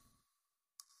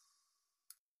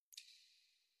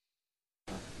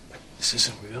This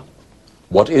isn't real.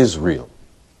 What is real?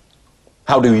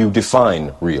 How do you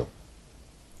define real?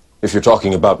 If you're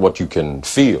talking about what you can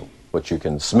feel, what you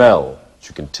can smell, what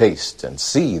you can taste and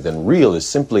see, then real is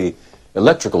simply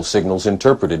electrical signals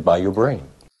interpreted by your brain.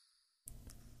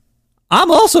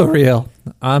 I'm also real.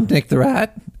 I'm Nick the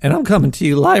Rat, and I'm coming to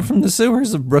you live from the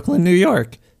sewers of Brooklyn, New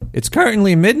York. It's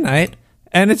currently midnight,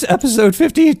 and it's episode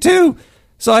 52,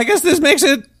 so I guess this makes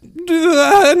it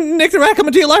Nick the Rat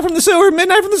coming to you live from the sewer,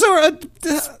 midnight from the sewer.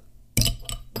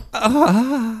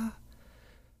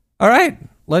 All right,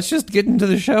 let's just get into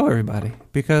the show, everybody,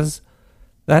 because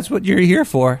that's what you're here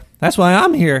for. That's why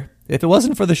I'm here. If it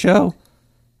wasn't for the show,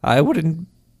 I wouldn't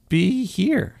be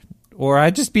here, or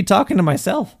I'd just be talking to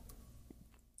myself.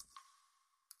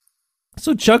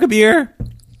 So chug a beer,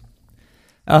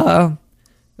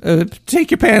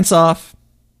 take your pants off,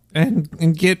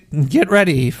 and get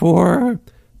ready for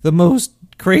the most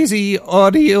crazy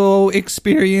audio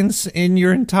experience in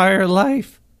your entire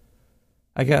life,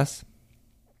 I guess.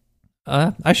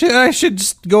 I should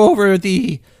just go over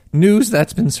the news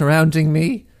that's been surrounding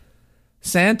me.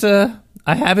 Santa,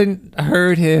 I haven't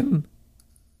heard him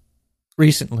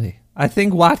recently. I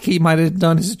think Watke might have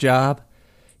done his job.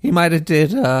 He might have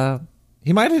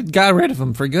got rid of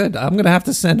him for good. I'm gonna have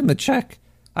to send him a check.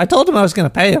 I told him I was gonna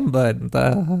pay him, but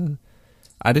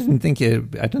I didn't think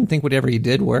whatever he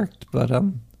did worked. But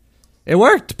it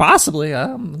worked possibly.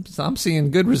 I'm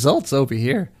seeing good results over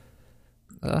here.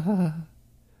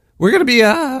 We're going to be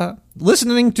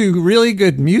listening to really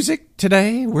good music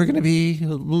today. We're going to be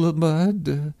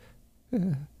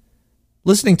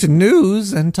listening to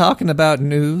news and talking about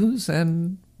news.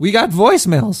 And we got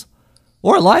voicemails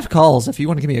or live calls if you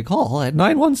want to give me a call at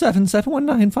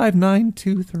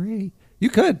 917-719-5923. You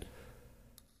could.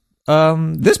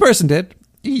 This person did.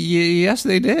 Yes,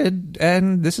 they did,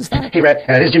 and this is... Hey, Rat,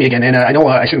 this is Jimmy again, and I know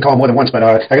I shouldn't call more than once, but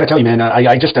I gotta tell you, man,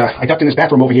 I ducked in this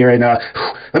bathroom over here, and let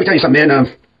me tell you something,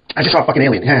 man, I just saw a fucking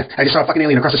alien. I just saw a fucking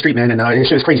alien across the street, man, and this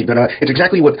shit is crazy, but it's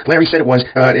exactly what Larry said it was.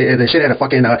 The shit had a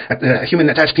fucking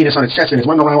human-attached penis on its chest, and it's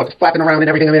running around, flapping around and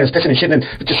everything, and it's pissing and shit, and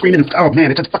just screaming, oh,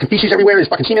 man, it's fucking feces everywhere, it's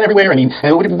fucking semen everywhere. I mean,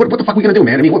 what the fuck are we gonna do,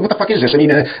 man? I mean, what the fuck is this? I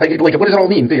mean, like, what does it all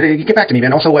mean? Get back to me,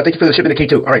 man. Also, thank you for the shipment of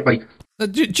K2. All right, buddy.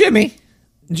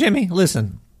 Jimmy,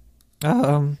 listen.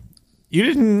 You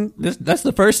didn't... That's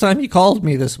the first time you called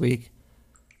me this week.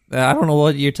 I don't know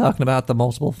what you're talking about, the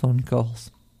multiple phone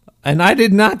calls. And I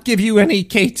did not give you any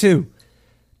K2.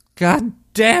 God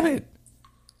damn it.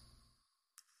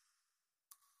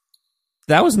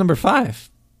 That was number 5.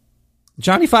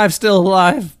 Johnny 5 still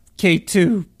alive.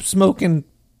 K2 smoking,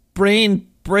 brain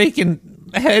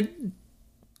breaking, head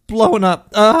blowing up.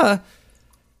 I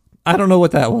don't know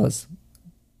what that was.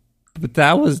 But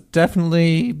that was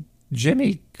definitely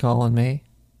Jimmy calling me.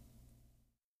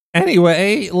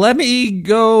 Anyway, let me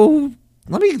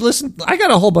listen. I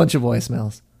got a whole bunch of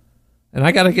voicemails. And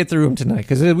I got to get through them tonight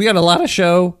because we got a lot of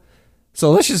show.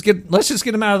 So let's just get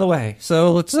them out of the way.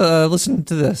 So let's listen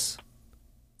to this.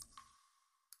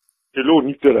 Hello,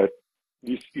 Nicolas.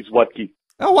 This is Watke.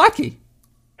 Oh, Watke.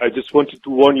 I just wanted to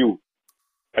warn you.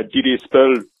 I did a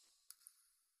spell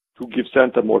to give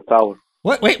Santa more power.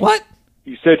 What? Wait, what?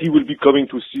 He said he will be coming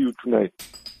to see you tonight.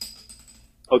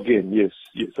 Again, yes,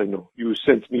 I know. You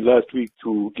sent me last week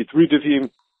to get rid of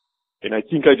him, and I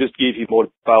think I just gave him more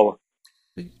power.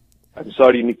 I'm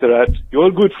sorry, Nick the Rat. You're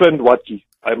a good friend, Watke.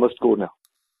 I must go now.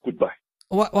 Goodbye.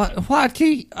 What,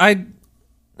 Watke?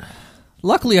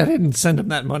 Luckily, I didn't send him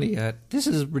that money yet. This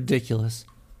is ridiculous.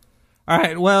 All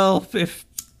right, well, if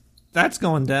that's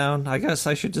going down, I guess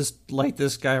I should just light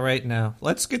this guy right now.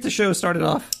 Let's get the show started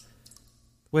off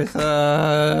with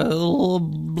a little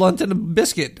blunt and a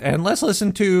biscuit, and let's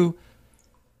listen to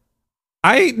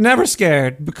I Ain't Never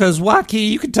Scared, because Watke,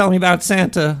 you can tell me about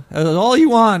Santa all you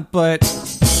want, but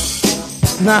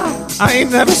nah, I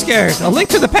Ain't Never Scared. A Link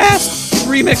to the Past,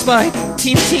 remixed by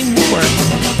Team Network.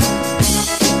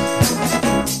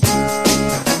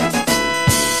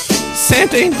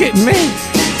 Santa ain't getting me.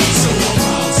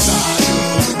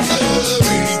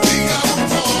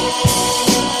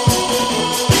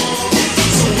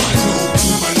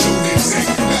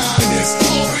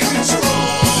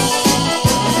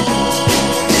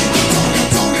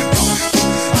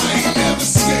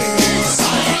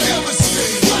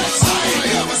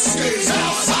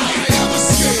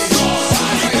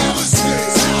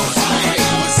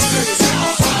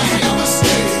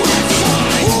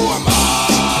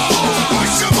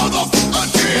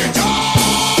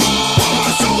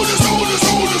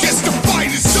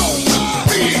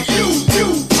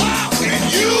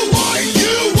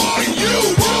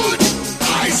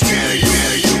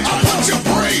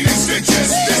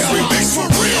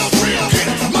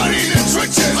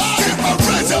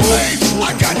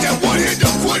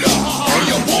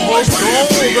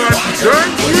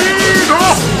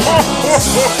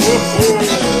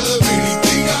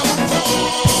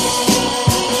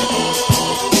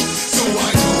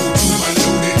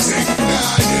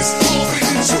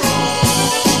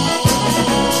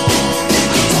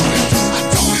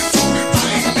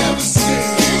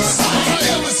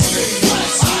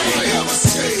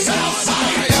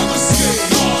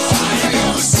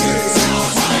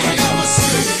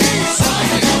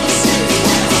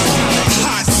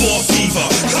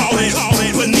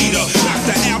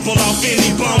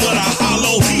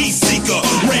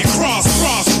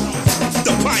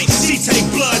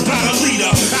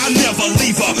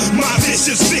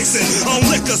 On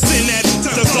liquor, send that to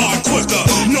the God quicker.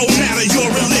 No matter your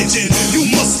religion, you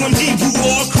Muslim, Hebrew,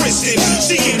 or Christian.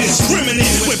 She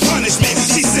indiscriminate with punishment.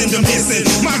 She send them hissing.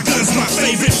 My gun's my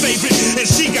favorite, and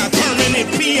she got permanent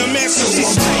PMS. So she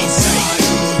stays safe.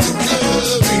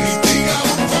 Anything I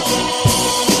want.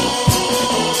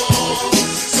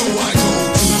 So I go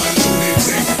to my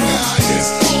lunatic. God is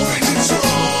over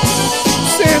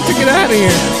control. Santa, get out of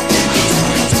here!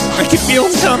 I can feel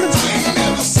him coming.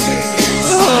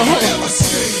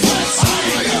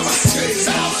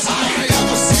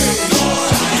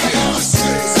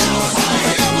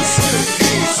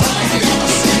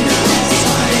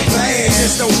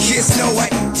 No way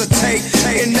to take,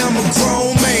 and I'm a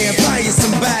grown man, buying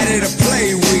somebody to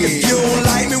play with. If you don't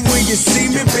like me when you see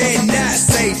me, better not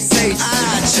say,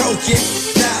 I choke it,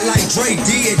 not like Dre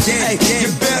did that.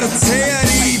 You better tell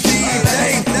these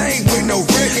they ain't with no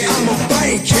record. I'm a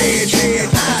bankhead,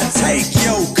 I take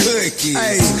your cookies.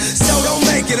 Hey, so don't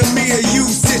make it a me or you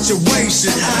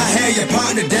situation. I have your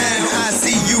partner down, I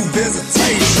see you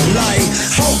visitation. Like,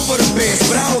 hope for the best,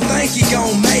 but I don't think he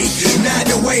gon' make it. Not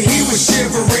the way he was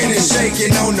shivering and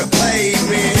shaking on the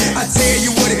pavement. I tell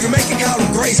you what, if you make it, call him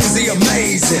Grace, cause he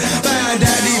amazing. Find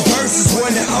out these verses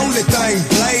when the only thing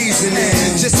blazing.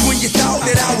 And just when you thought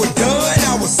that I was done,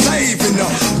 I was saving the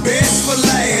best for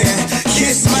last.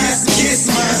 Kiss my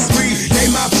spree. They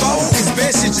my fault, it's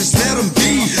best you just let them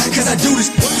be. Cause I do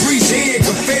this pre-head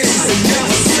confessions and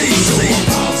never sleep.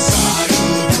 Outside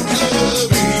of the club,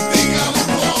 anything I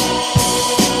want.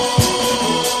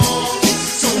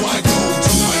 So I go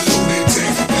to my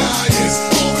lunatic. God is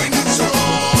over control.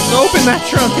 Open that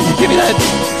trunk and give me that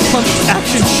pump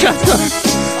action shotgun.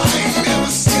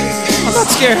 I'm not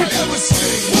scared.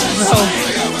 No.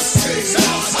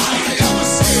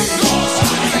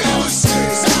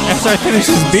 After I finish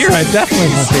this beer, I definitely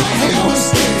won't be.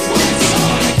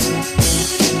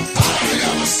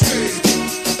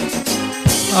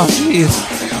 Oh, jeez.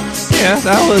 Yeah,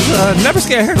 that was Never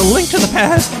Scared, A Link to the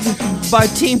Past by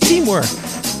Team Teamwork.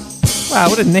 Wow,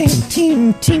 what a name.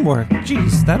 Team Teamwork.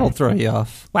 Jeez, that'll throw you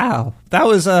off. Wow. That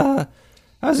was a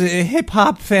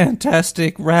hip-hop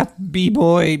fantastic rap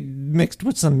b-boy mixed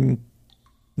with some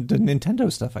the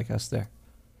Nintendo stuff, I guess, there.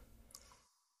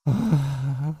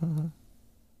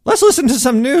 Let's listen to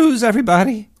some news,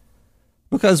 everybody.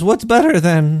 Because what's better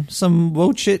than some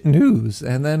woe shit news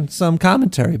and then some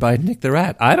commentary by Nick the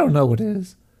Rat? I don't know what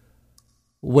is.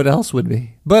 What else would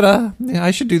be? But I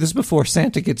should do this before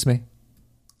Santa gets me.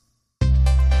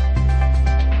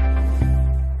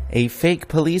 A fake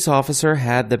police officer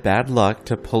had the bad luck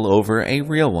to pull over a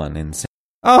real one in San.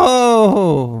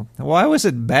 Oh, why was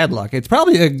it bad luck? It's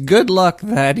probably a good luck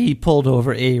that he pulled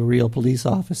over a real police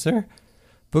officer.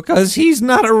 Because he's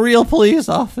not a real police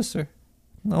officer.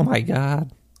 Oh my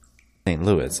God. St.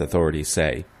 Louis, authorities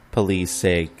say. Police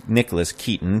say Nicholas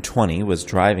Keaton, 20, was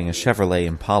driving a Chevrolet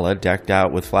Impala decked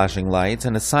out with flashing lights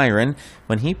and a siren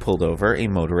when he pulled over a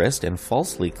motorist and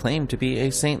falsely claimed to be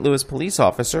a St. Louis police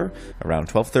officer around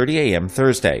 12:30 a.m.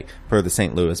 Thursday, per the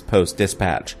St. Louis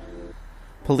Post-Dispatch.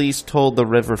 Police told the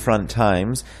Riverfront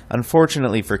Times,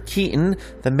 unfortunately for Keaton,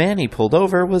 the man he pulled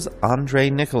over was Andrei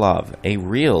Nikolov, a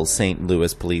real St.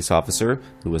 Louis police officer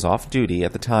who was off duty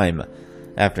at the time.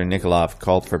 After Nikolov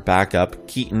called for backup,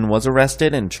 Keaton was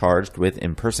arrested and charged with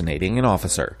impersonating an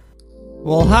officer.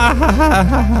 Well, ha ha ha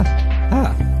ha ha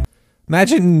ha.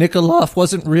 Imagine Nikolov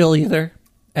wasn't real either,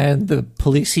 and the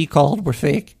police he called were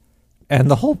fake, and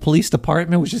the whole police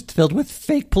department was just filled with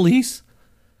fake police.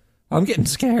 I'm getting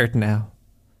scared now.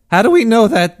 How do we know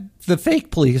that the fake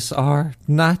police are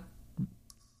not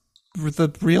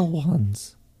the real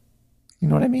ones? You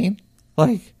know what I mean?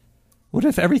 Like, what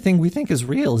if everything we think is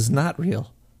real is not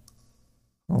real?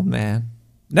 Oh, man.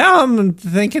 Now I'm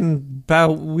thinking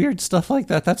about weird stuff like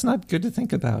that. That's not good to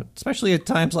think about, especially at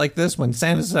times like this when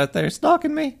Santa's out there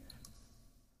stalking me.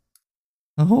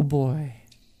 Oh, boy.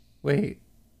 Wait,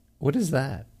 what is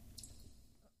that?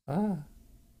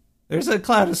 There's a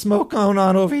cloud of smoke going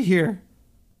on over here.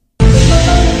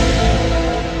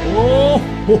 Oh,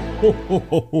 ho, ho, ho,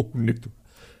 ho, Nick.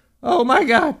 Oh my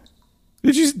God.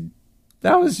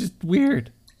 That was just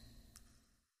weird.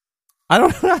 I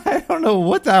don't know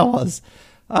what that was.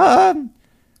 I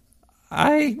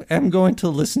am going to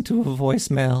listen to a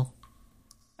voicemail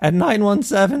at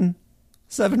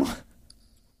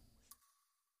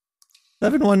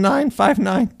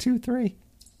 917-719-5923.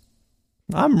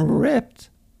 I'm ripped.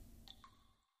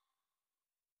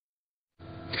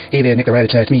 Hey there, Nick the Rat.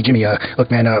 It's me, Jimmy.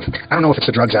 Look, man, I don't know if it's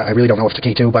the drugs. I really don't know if it's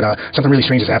the K2, but something really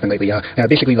strange has happened lately.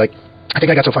 Basically, like, I think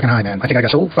I got so fucking high, man. I think I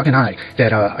got so fucking high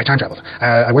that I time traveled.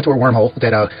 I went through a wormhole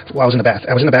that while I was in the bath.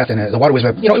 I was in the bath, and the water was,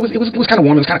 it was kind of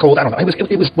warm. It was kind of cold. I don't know.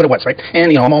 It was what it was, right?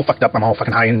 And I'm all fucked up. I'm all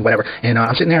fucking high and whatever. And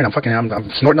I'm sitting there, and I'm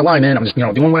snorting a lie, man. I'm just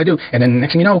doing what I do. And then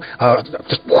next thing you know, I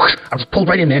was pulled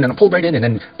right in, man. And I'm pulled right in, and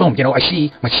then boom, I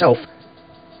see myself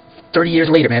 30 years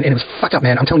later, man, and it was fucked up,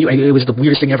 man. I'm telling you, it was the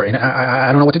weirdest thing ever, and I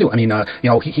don't know what to do. I mean,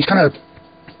 he's kind of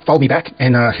followed me back,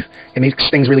 and it makes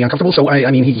things really uncomfortable. So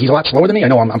I mean, he's a lot slower than me. I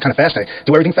know I'm kind of fast. I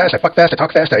do everything fast. I fuck fast. I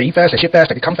talk fast. I eat fast. I shit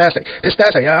fast. I come fast. I piss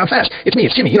fast. I'm fast. It's me.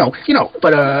 It's Jimmy. You know.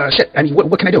 But shit. I mean,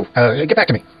 what can I do? Get back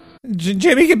to me.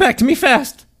 Jimmy, get back to me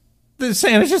fast. The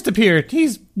Santa just appeared.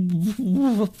 He's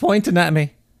pointing at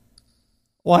me.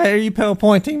 Why are you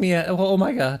pointing me at? Oh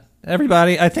my God,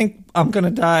 everybody! I think I'm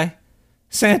gonna die.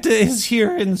 Santa is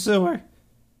here in the sewer.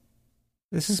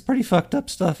 This is pretty fucked up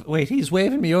stuff. Wait, he's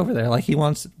waving me over there like he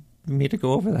wants me to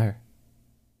go over there.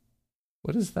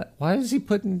 What is that? Why is he's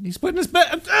putting his back?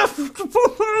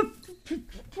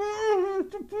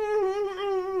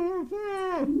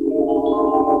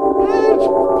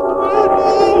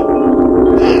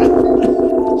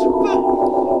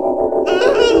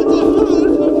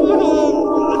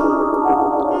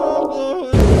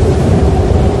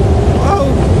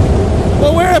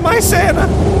 Well, where am I, Santa?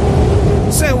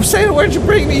 Santa, where'd you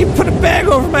bring me? You put a bag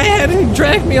over my head and you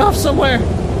dragged me off somewhere.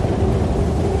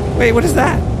 Wait, what is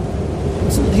that?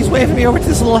 He's waving me over to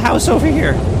this little house over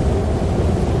here.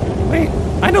 Wait,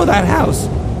 I know that house.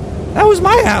 That was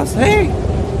my house. Hey.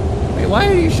 Wait, why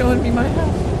are you showing me my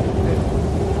house?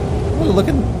 I'm gonna look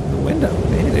in the window.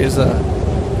 Maybe there's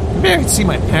maybe I can see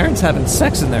my parents having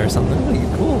sex in there or something. Really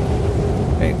cool.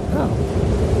 Wait, no.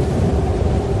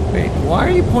 Wait, why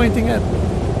are you pointing at...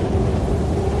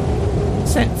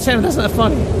 Santa, that's not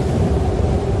funny.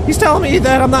 He's telling me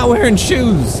that I'm not wearing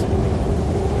shoes.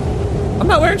 I'm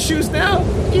not wearing shoes now,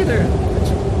 either.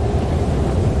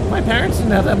 My parents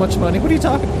didn't have that much money. What are you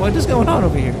talking about? What is going on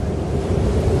over here?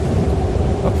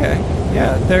 Okay,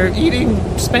 yeah, they're eating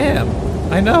Spam.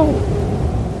 I know.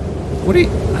 What do you...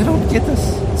 I don't get this.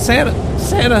 Santa,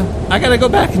 I gotta go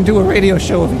back and do a radio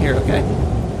show over here, okay?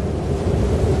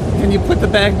 Can you put the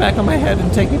bag back on my head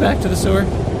and take me back to the sewer?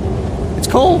 It's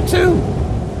cold, too.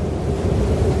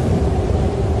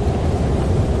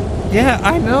 Yeah,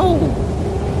 I know.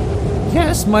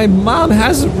 Yes, my mom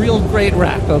has a real great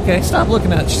rack, okay? Stop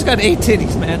looking at it. She's got 8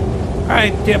 titties, man. All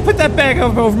right, yeah, put that bag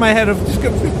over my head.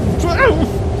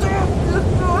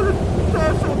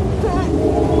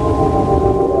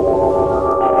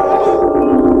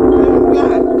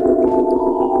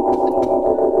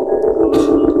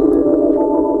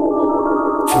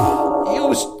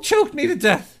 Choked me to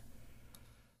death.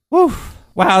 Whew.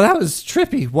 Wow, that was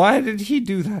trippy. Why did he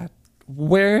do that?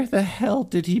 Where the hell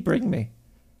did he bring me?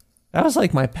 That was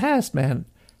like my past, man.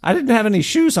 I didn't have any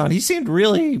shoes on. He seemed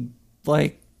really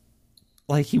like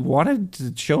he wanted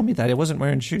to show me that he wasn't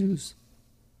wearing shoes.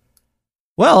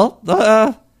 Well,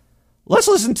 let's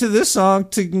listen to this song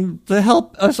to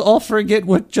help us all forget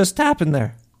what just happened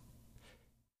there.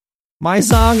 My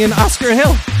Song and Oscar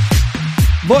Hill.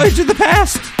 Voyage of the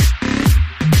Past.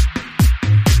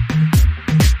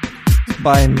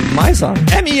 By Meizong.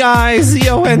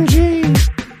 Meizong.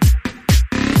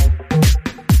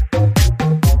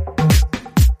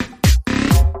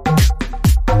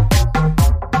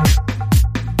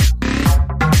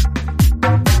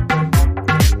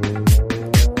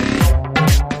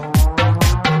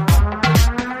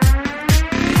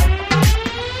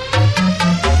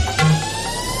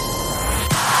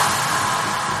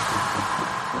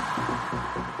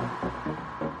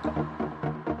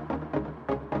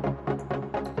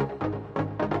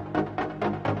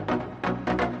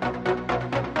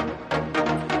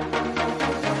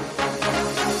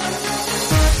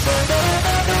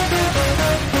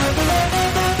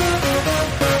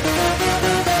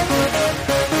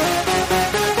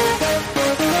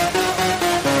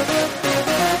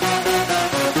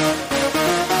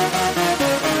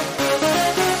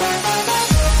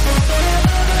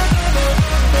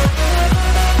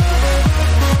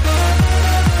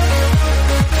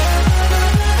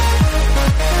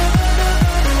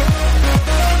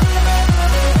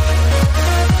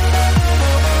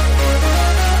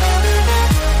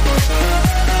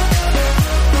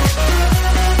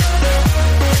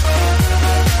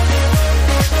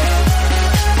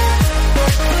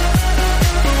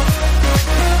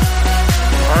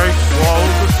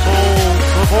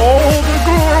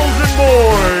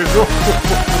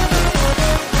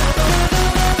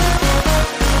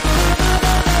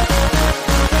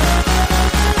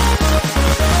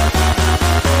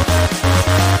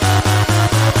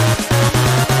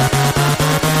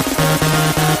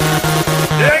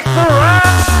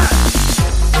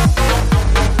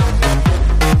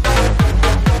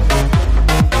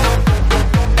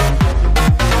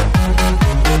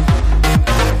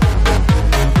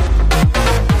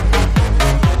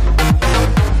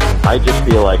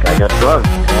 feel like I got drunk,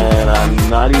 and I'm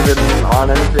not even on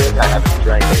anything. I haven't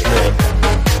drank anything.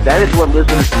 That is what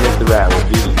listening to Nick the Rat will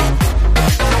do to you.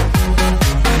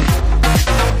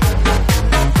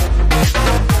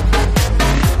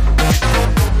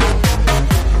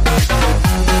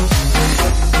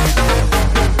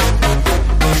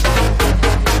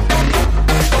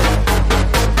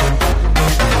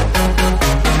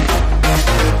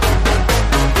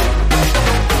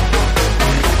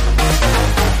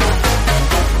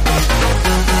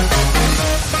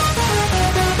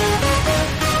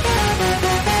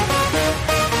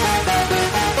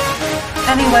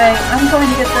 Anyway, I'm going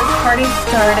to get this party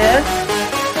started.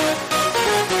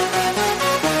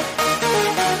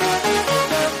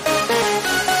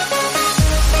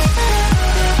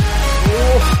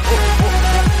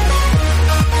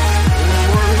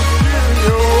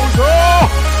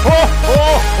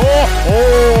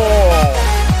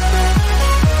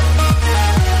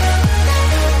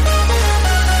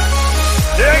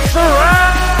 Thanks for right!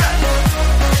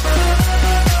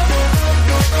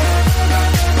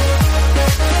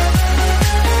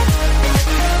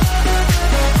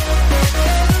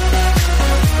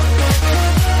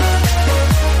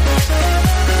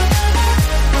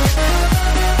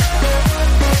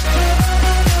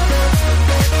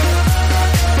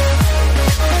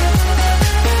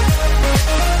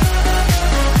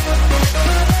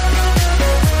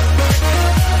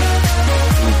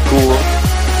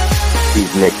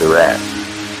 Nick the Rat.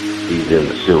 He's in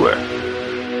the sewer.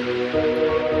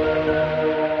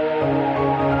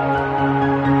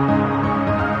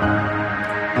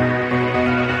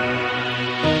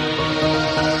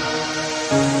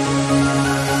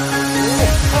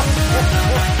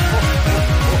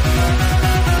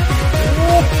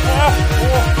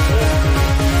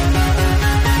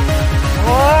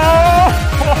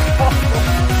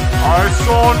 I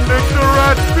saw Nick the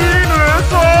Rat's penis!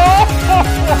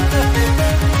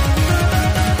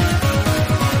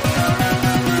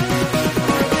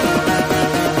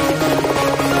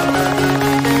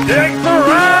 Nick the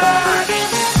Rat!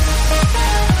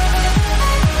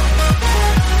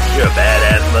 You're a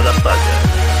badass motherfucker.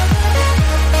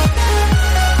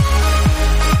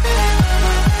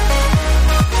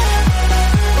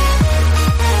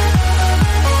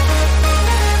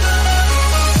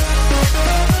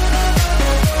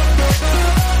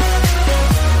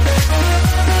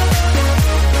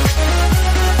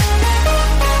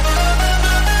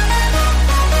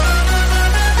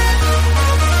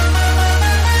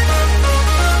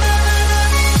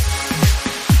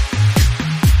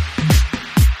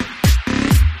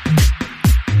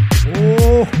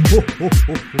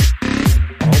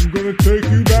 I'm gonna take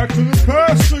you back to the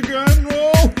past again.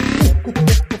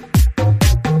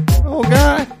 Oh,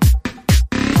 God.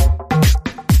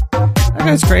 That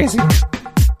guy's crazy.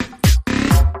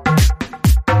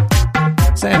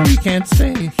 Sam, you can't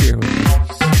stay here with me.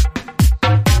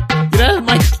 Get out of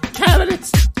my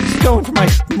cabinets. He's going for my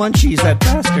munchies, that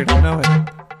bastard. I know it.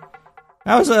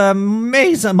 That was a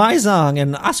Maizong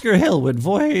and Oscar Hill with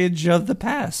Voyage of the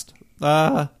Past.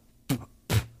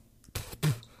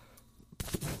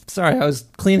 Sorry, I was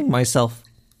cleaning myself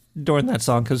during that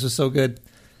song because it was so good.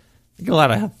 I get a lot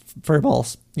of fur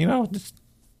balls. You know,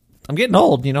 I'm getting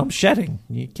old. You know, I'm shedding.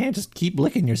 You can't just keep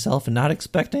licking yourself and not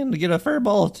expecting to get a fur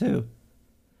ball too.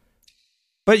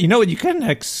 But you know what you can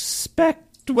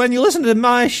expect when you listen to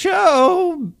my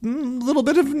show? A little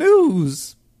bit of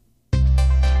news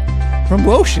from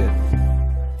Woshit.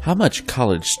 How much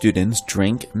college students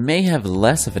drink may have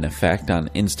less of an effect on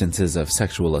instances of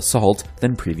sexual assault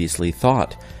than previously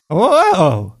thought.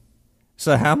 Whoa!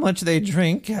 So how much they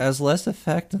drink has less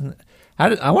effect on...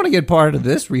 I want to get part of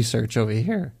this research over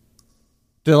here.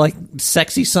 Do, like,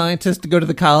 sexy scientists go to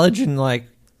the college and, like,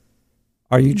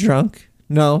 are you drunk?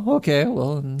 No? Okay,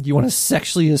 well, you want to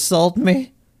sexually assault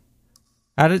me?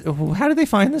 How did they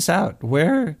find this out?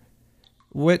 Where...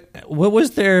 What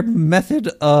was their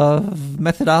methodology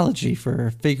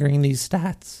for figuring these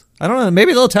stats? I don't know.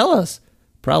 Maybe they'll tell us.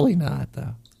 Probably not,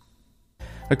 though.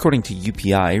 According to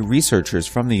UPI, researchers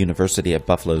from the University at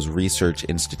Buffalo's Research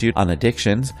Institute on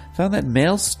Addictions found that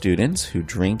male students who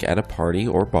drink at a party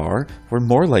or bar were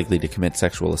more likely to commit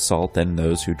sexual assault than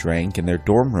those who drank in their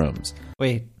dorm rooms.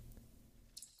 Wait.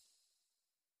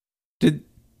 Did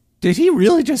he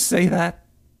really just say that?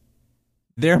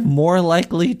 They're more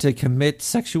likely to commit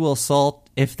sexual assault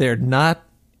if they're not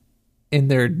in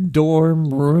their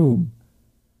dorm room.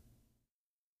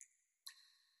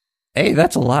 A,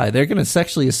 that's a lie. They're going to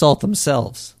sexually assault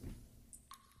themselves.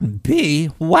 B,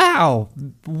 wow.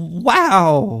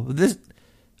 This,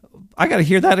 I got to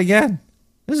hear that again.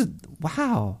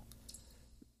 Wow.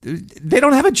 They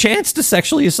don't have a chance to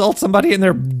sexually assault somebody in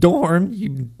their dorm,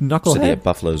 you knucklehead. Study at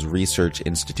Buffalo's Research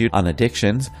Institute on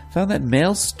Addictions found that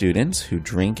male students who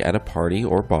drink at a party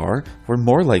or bar were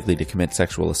more likely to commit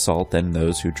sexual assault than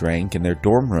those who drank in their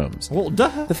dorm rooms. Well,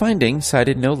 duh. The findings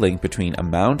cited no link between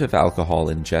amount of alcohol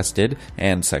ingested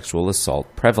and sexual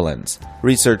assault prevalence.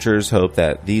 Researchers hope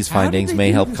that these findings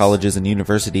may help colleges and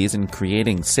universities in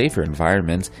creating safer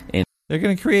environments in They're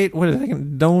going to create,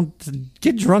 don't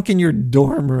get drunk in your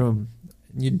dorm room.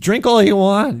 You drink all you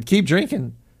want. Keep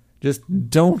drinking. Just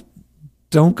don't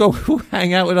go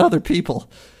hang out with other people.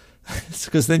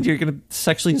 Because then you're going to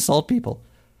sexually assault people.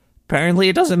 Apparently,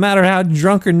 it doesn't matter how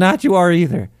drunk or not you are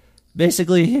either.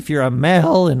 Basically, if you're a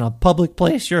male in a public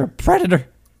place, you're a predator.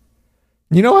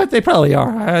 You know what? They probably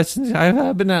are.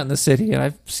 I've been out in the city, and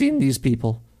I've seen these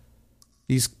people.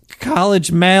 These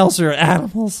college males are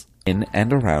animals. In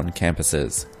and around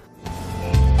campuses.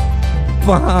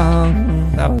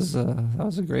 Bong. That was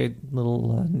a great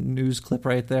little news clip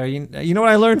right there. You know what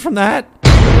I learned from that?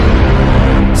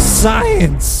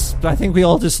 Science. I think we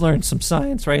all just learned some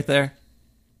science right there.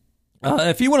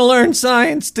 If you want to learn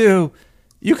science too,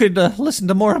 you could listen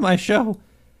to more of my show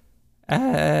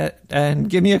and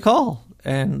give me a call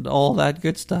and all that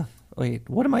good stuff. Wait,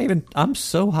 what am I even? I'm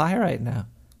so high right now.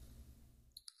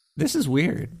 This is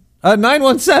weird.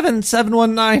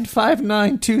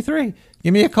 917-719-5923.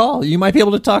 Give me a call. You might be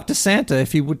able to talk to Santa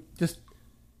if he would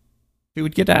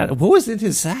get out. What was it,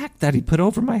 his sack that he put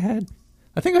over my head?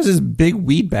 I think it was his big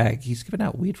weed bag. He's giving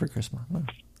out weed for Christmas. Oh.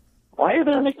 Well, hey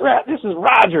there, Mr. Rat. This is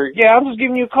Roger. Yeah, I'm just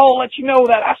giving you a call to let you know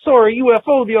that I saw a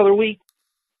UFO the other week.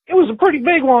 It was a pretty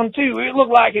big one, too. It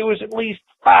looked like it was at least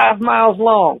 5 miles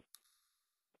long.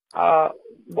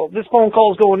 Well, this phone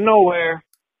call's going nowhere.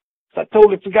 I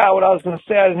totally forgot what I was going to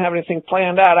say. I didn't have anything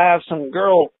planned out. I have some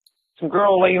girl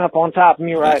laying up on top of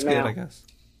me right now. Good, I guess.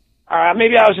 All right,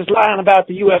 maybe I was just lying about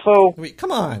the UFO. Wait,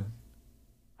 come on.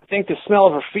 I think the smell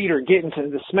of her feet are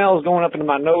the smell is going up into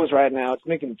my nose right now. It's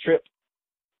making me trip.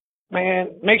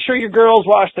 Man, make sure your girls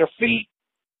wash their feet,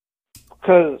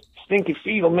 because stinky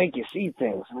feet will make you see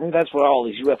things. I think that's where all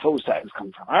these UFO sightings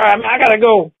come from. All right, I gotta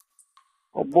go.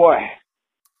 Oh boy,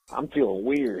 I'm feeling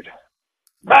weird.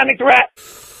 Bye, Nick the Rat.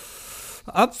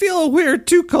 I'm feeling weird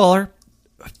too, caller.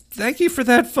 Thank you for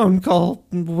that phone call.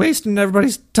 Wasting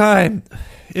everybody's time.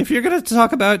 If you're going to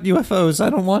talk about UFOs, I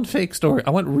don't want fake story.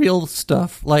 I want real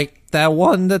stuff. Like that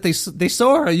one that they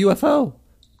saw a UFO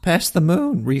past the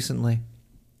moon recently.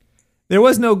 There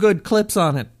was no good clips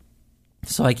on it.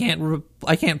 So I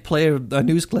can't play a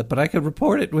news clip, but I could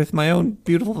report it with my own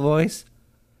beautiful voice.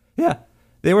 Yeah.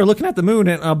 They were looking at the moon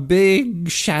and a big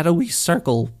shadowy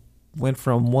circle went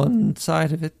from one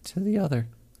side of it to the other.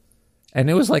 And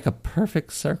it was like a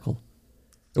perfect circle.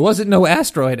 It wasn't no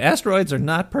asteroid. Asteroids are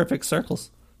not perfect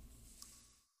circles.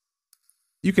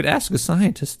 You could ask a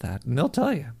scientist that, and they'll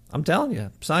tell you. I'm telling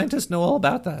you. Scientists know all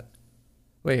about that.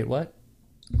 Wait, what?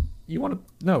 You want to...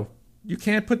 No. You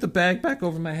can't put the bag back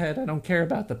over my head. I don't care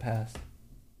about the past.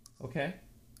 Okay?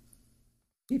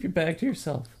 Keep your bag to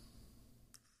yourself.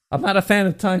 I'm not a fan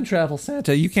of time travel,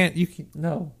 Santa. You can't...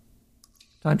 No.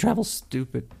 Time travel's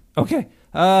stupid. Okay,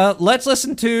 let's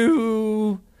listen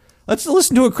to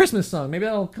a Christmas song. Maybe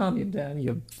that'll calm you down,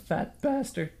 you fat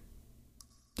bastard.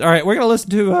 All right, we're gonna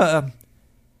listen to.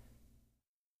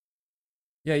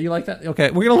 Yeah, you like that?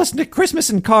 Okay, we're gonna listen to "Christmas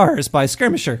in Cars" by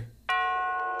Skirmisher.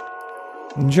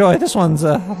 Enjoy. This one's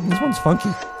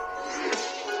funky.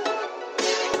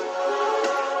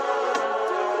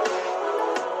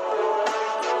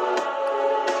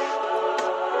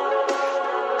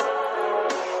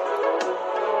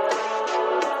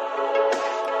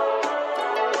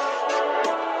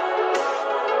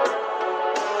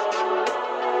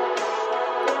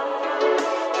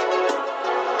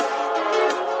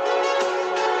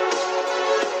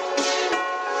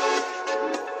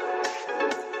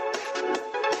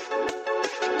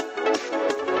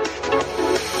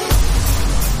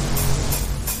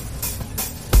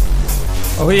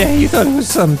 Oh yeah, you thought it was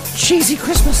some cheesy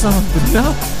Christmas song, but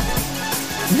no.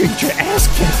 You're gonna get your ass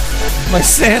kicked by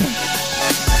Santa.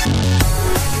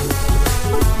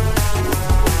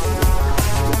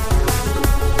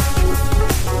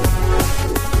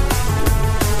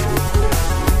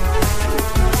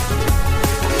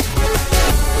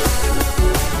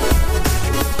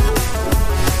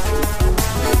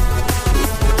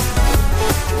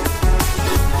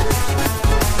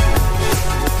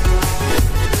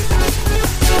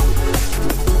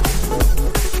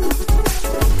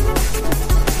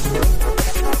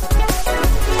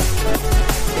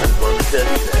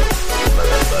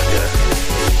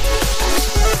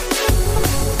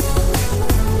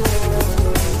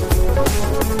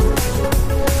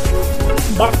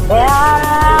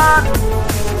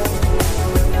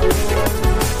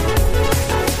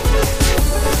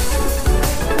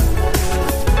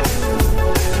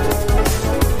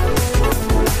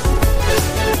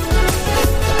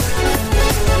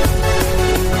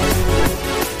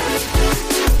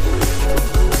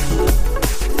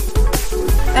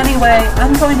 Anyway,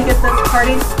 I'm going to get this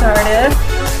party started.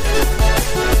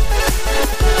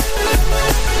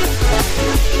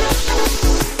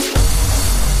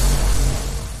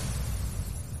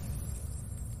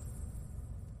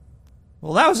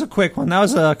 Well, that was a quick one. That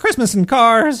was a Christmas in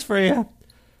Cars for you.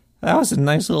 That was a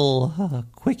nice little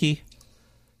quickie.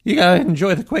 You gotta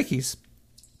enjoy the quickies.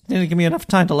 Didn't give me enough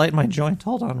time to light my joint.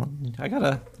 Hold on. I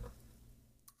gotta...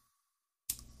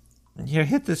 Here,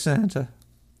 hit this, Santa.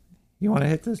 You want to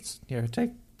hit this? Here,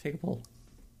 take a pull.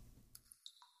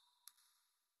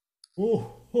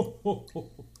 Oh, ho, ho,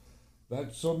 ho.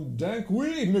 That's some dank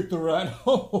weed, Nick the Rat.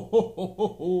 Ho, ho, ho,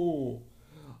 ho, ho.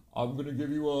 I'm gonna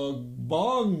give you a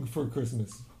bong for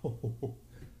Christmas. Ho, ho, ho.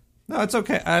 No, it's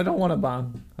okay. I don't want a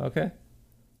bong, okay?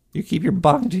 You keep your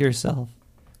bong to yourself.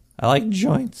 I like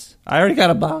joints. I already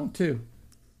got a bong, too.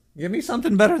 Give me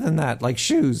something better than that, like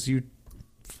shoes. You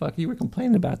were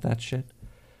complaining about that shit.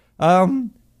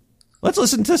 Let's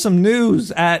listen to some news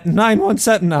at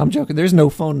 917. No, I'm joking. There's no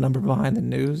phone number behind the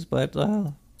news, but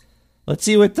let's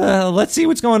see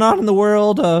what's going on in the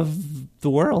world of the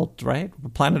world, right?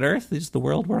 Planet Earth is the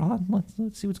world we're on.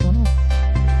 Let's see what's going on.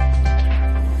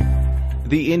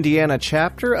 The Indiana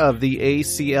chapter of the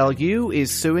ACLU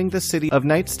is suing the city of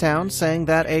Knightstown, saying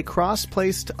that a cross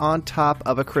placed on top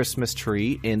of a Christmas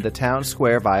tree in the town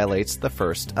square violates the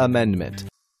First Amendment.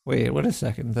 Wait a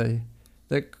second.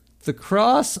 The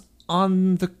cross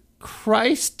on the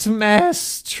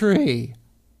Christmas tree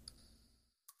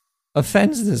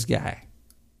offends this guy.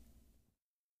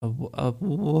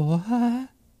 What?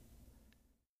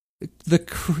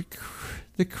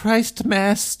 The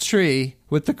Christmas tree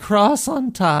with the cross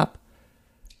on top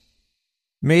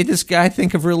made this guy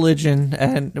think of religion,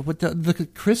 and what the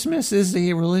Christmas is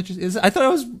a religious. I thought it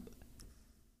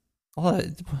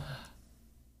was.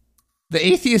 The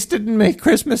atheists didn't make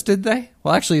Christmas, did they?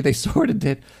 Well, actually, they sort of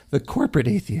did. The corporate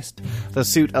atheist. The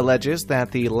suit alleges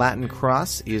that the Latin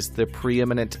cross is the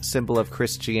preeminent symbol of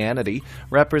Christianity,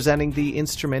 representing the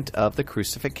instrument of the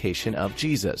crucifixion of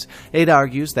Jesus. It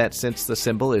argues that since the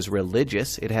symbol is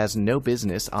religious, it has no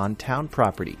business on town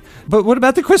property. But what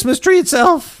about the Christmas tree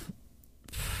itself?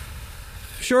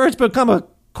 Sure, it's become a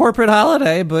corporate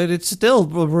holiday, but it's still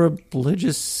a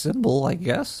religious symbol, I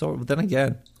guess. Or then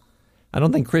again, I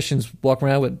don't think Christians walk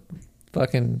around with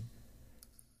fucking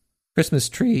Christmas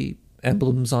tree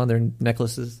emblems on their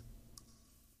necklaces.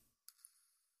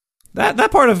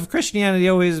 That part of Christianity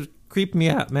always creeped me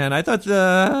out, man. I thought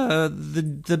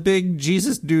the big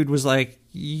Jesus dude was like,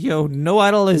 yo, no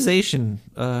idolization.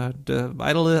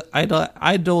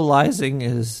 Idolizing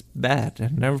is bad,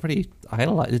 and everybody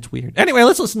idolize. It's weird. Anyway,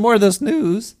 let's listen to more of this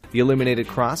news. The illuminated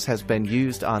cross has been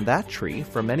used on that tree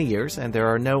for many years, and there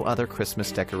are no other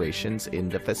Christmas decorations in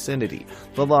the vicinity.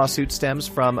 The lawsuit stems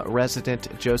from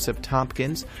resident Joseph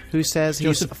Tompkins, who says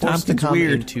he's forced to come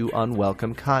into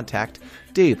unwelcome contact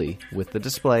daily with the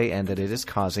display and that it is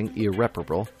causing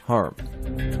irreparable harm.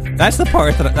 That's the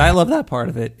part that I love. That part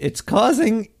of it. It's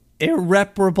causing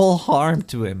irreparable harm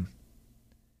to him.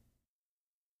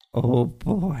 Oh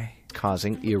boy.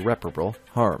 Causing irreparable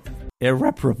harm.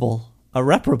 Irreparable.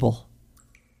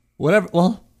 Whatever.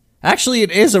 Well, actually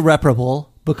it is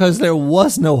irreparable because there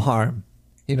was no harm.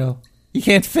 You know, you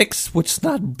can't fix what's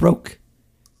not broke,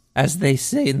 as they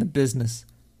say in the business.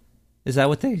 Is that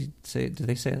what they say? Do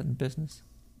they say that in business?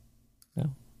 No.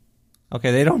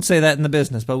 Okay, they don't say that in the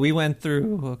business, but we went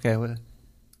through. Okay.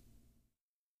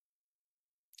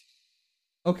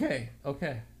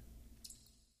 Okay.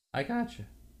 I got you.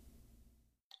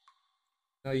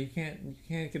 No, you can't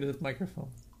get a microphone.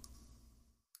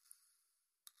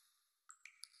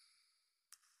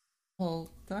 Well,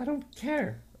 I don't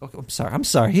care. Okay, I'm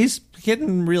sorry. He's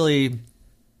getting really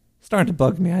starting to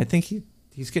bug me. I think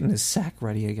he's getting his sack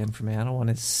ready again for me. I don't want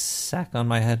his sack on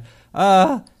my head.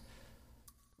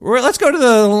 Let's go to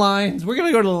the lines. We're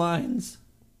gonna go to the lines.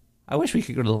 I wish we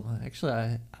could go to the.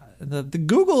 Actually, the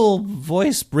Google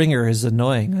Voice Bringer is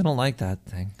annoying. I don't like that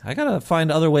thing. I gotta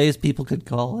find other ways people could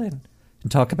call in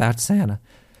and talk about Santa.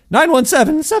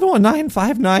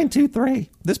 917-719-5923.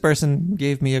 This person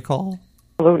gave me a call.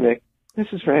 Hello, Nick. This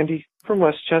is Randy from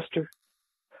Westchester.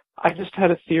 I just had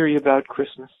a theory about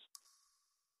Christmas.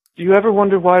 Do you ever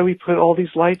wonder why we put all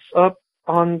these lights up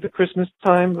on the Christmas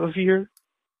time of year?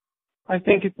 I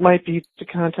think it might be to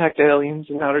contact aliens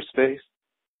in outer space.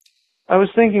 I was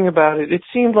thinking about it. It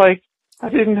seemed like I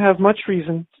didn't have much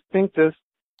reason to think this.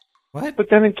 What?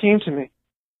 But then it came to me.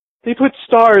 They put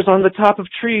stars on the top of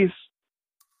trees.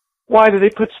 Why do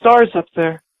they put stars up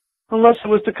there? Unless it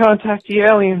was to contact the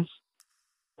aliens.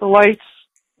 The lights,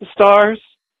 the stars.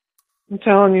 I'm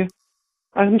telling you,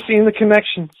 I'm seeing the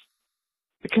connections.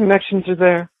 The connections are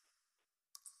there.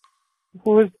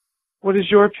 What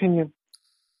is your opinion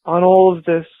on all of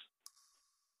this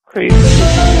crazy? Is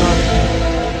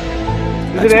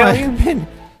it alien?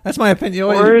 That's my opinion.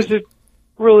 Or is it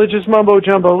religious mumbo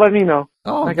jumbo? Let me know.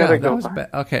 Oh, I gotta God, go. that was bad.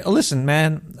 Okay, listen,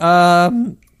 man.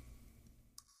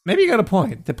 Maybe you got a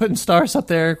point. They're putting stars up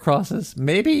there, crosses.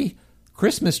 Maybe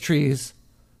Christmas trees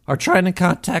are trying to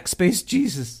contact Space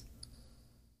Jesus.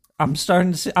 I'm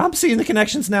seeing the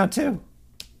connections now, too.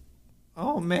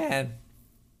 Oh, man.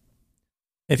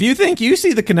 If you think you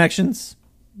see the connections,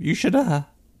 you should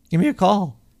give me a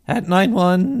call at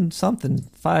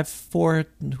 91-something-54,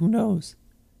 who knows.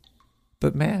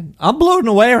 But, man, I'm blown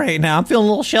away right now. I'm feeling a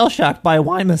little shell-shocked by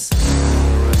Wymus.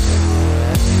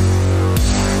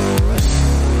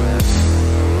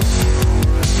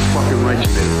 Fucking right, you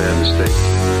made a bad mistake.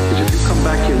 Because if you come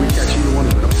back here, we catch you, one,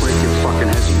 we're gonna break your fucking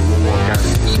heads and you will walk out of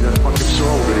here. You see that fucking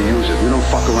saw? We're gonna use it. We don't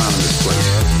fuck around in this place.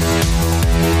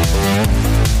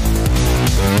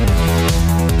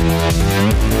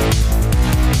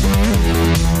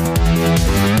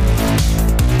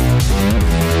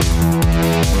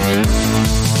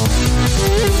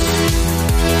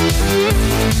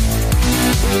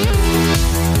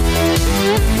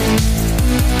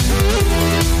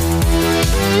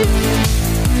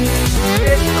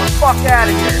 Get the fuck out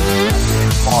of here.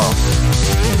 Tomorrow.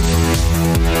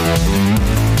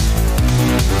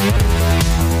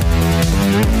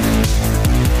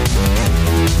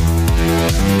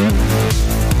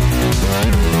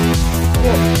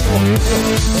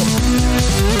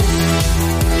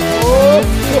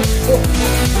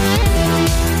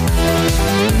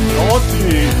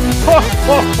 Naughty! Ho,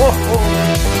 ho, ho, ho.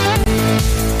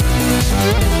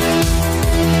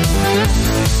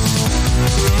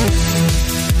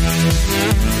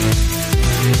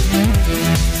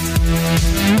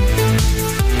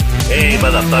 Hey,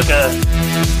 motherfucker.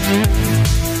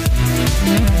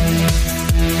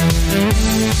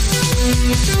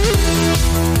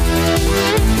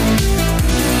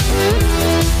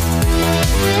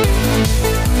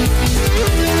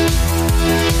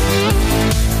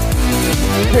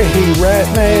 Hey, Rat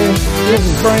Man, this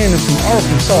is Brandon from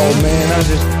Arkansas, man. I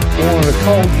just wanted to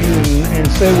call you and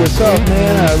say what's up,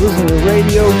 man. I listen to the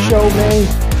radio show, man,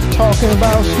 talking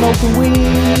about smoking weed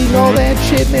and all that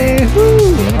shit, man. Woo!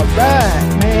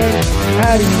 Alright, man.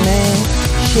 Howdy, man.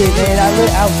 Shit, man,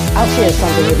 I'll share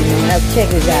something with you, man. Now,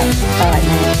 check this out. Alright,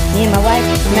 man. Me and my wife,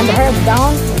 remember her,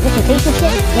 Dawn, different teeth and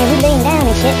shit? Man, we laying down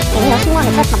and shit, and, she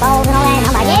wanted to touch my balls and all that, and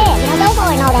I'm like, yeah, go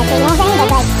for it and all that shit, you know what I'm saying?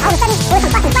 But, like, all of a sudden, there was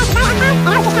some fucking flashes right outside, and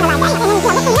I was just kind of like, and then,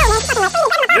 next thing you know, man,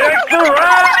 fucking like,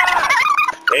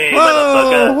 Hey, Whoa,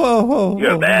 motherfucker. whoa.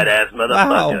 You're a badass motherfucker.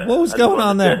 Wow, what was I just going wanted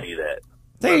on to there? tell you that,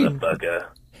 Hey. motherfucker.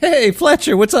 Hey,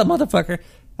 Fletcher, what's up, motherfucker?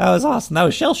 That was awesome. That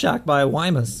was shell-shocked by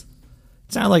Wymus.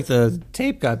 It sounded like the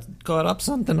tape got caught up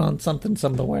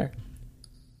somewhere.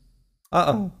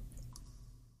 Uh-oh.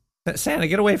 Santa,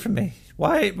 get away from me.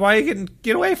 Why are you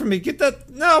get away from me? Get that,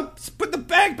 no, put the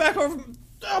bag back over me.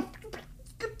 Oh.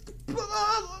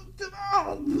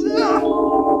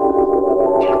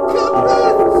 It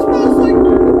smells like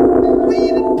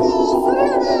weed and balls.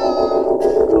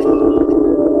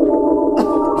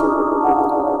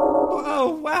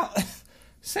 Oh, wow.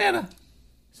 Santa,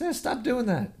 stop doing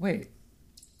that. Wait,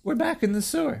 we're back in the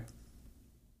sewer.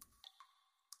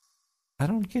 I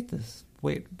don't get this.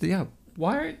 Wait, yeah,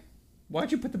 why'd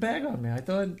you put the bag on me? I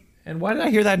thought, and why did I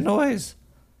hear that noise?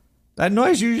 That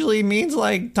noise usually means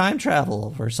like time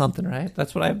travel or something, right?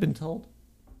 That's what I've been told.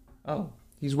 Oh,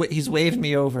 he's waved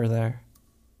me over there.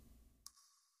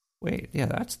 Wait, yeah,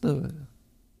 that's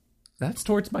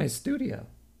towards my studio.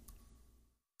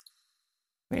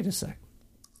 Wait a sec.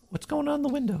 What's going on in the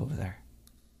window over there?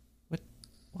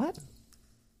 What?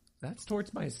 That's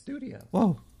towards my studio.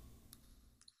 Whoa.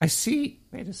 Wait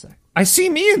a sec. I see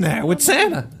me in there with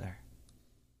Santa.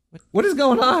 What is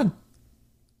going on?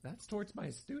 That's towards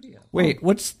my studio. Wait,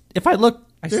 if I look,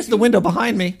 there's the window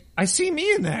behind me. I see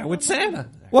me in there with Santa.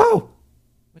 Whoa.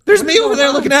 There's me over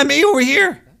there looking at me over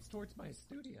here. That's towards my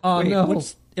studio. Oh, no.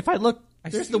 If I look,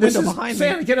 there's the window behind me.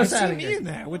 Santa, get us out of here. I see me in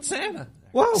there with Santa.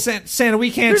 Whoa. Santa, we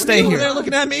can't stay here. They're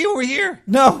looking at me over here.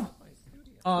 No.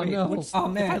 Oh, no. Oh,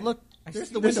 man. If I look,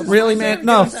 there's the window. Really, man?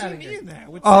 No.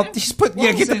 Oh, he's get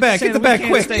the bag. Get the bag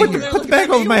quick. Put the bag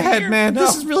over my head, man.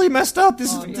 This is really messed up.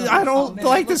 I don't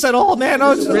like this at all, man.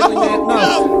 Really, man?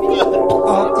 No.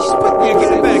 Oh,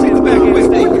 get the bag. Get the bag quick.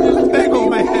 Put the bag over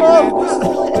my head, man. This is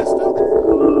really messed up.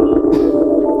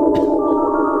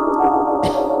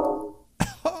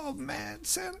 Oh, man,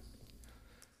 Santa.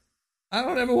 I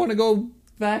don't ever want to go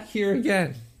back here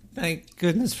again. Thank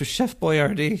goodness for Chef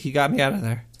Boyardee. He got me out of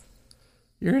there.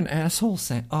 You're an asshole,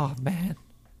 Santa. Oh, man.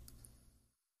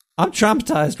 I'm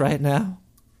traumatized right now.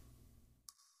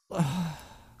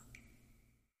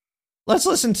 Let's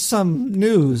listen to some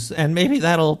news, and maybe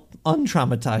that'll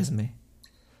untraumatize me.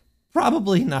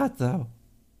 Probably not, though.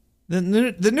 The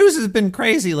news has been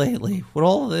crazy lately with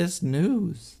all this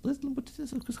news. Listen,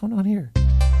 what's going on here?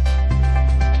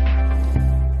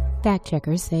 Fact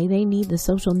checkers say they need the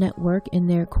social network in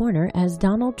their corner as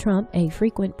Donald Trump, a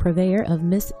frequent purveyor of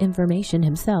misinformation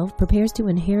himself, prepares to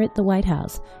inherit the White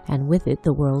House, and with it,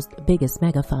 the world's biggest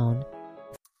megaphone.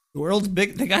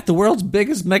 They got the world's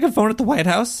biggest megaphone at the White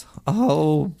House?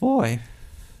 Oh, boy.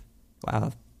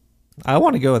 Wow. I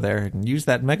want to go there and use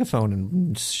that megaphone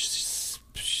and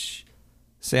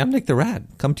say, I'm Nick the Rat.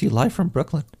 Come to you live from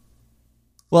Brooklyn.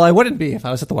 Well, I wouldn't be if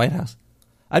I was at the White House.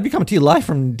 I'd be coming to you live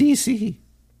from D.C.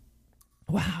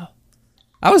 Wow.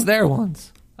 I was there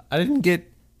once. I didn't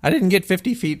get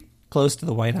 50 feet close to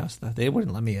the White House, though. They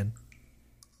wouldn't let me in.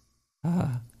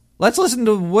 Let's listen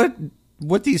to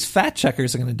what these fact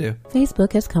checkers are going to do.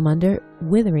 Facebook has come under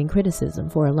withering criticism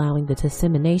for allowing the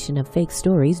dissemination of fake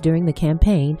stories during the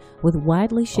campaign, with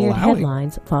widely shared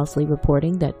headlines falsely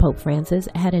reporting that Pope Francis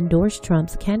had endorsed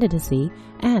Trump's candidacy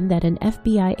and that an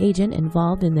FBI agent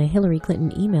involved in the Hillary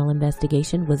Clinton email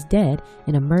investigation was dead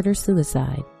in a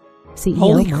murder-suicide. CEO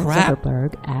Holy Mark crap.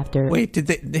 Zuckerberg after... Wait,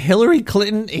 did Hillary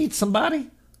Clinton ate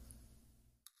somebody?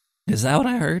 Is that what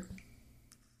I heard?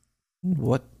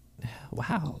 What?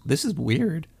 Wow, this is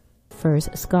weird.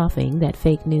 First scoffing that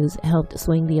fake news helped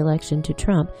swing the election to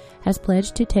Trump, has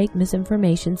pledged to take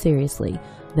misinformation seriously,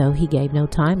 though he gave no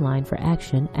timeline for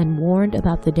action and warned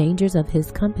about the dangers of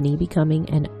his company becoming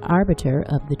an arbiter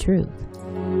of the truth.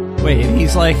 Wait,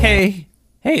 he's like, hey,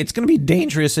 it's going to be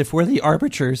dangerous if we're the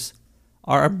arbiters,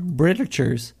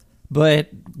 but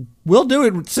we'll do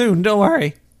it soon, don't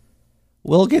worry.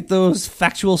 We'll get those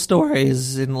factual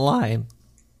stories in line.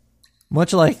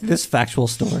 Much like this factual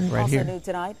story right here. Also new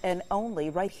tonight, and only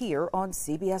right here on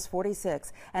CBS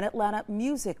 46, an Atlanta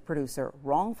music producer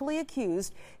wrongfully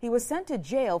accused he was sent to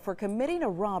jail for committing a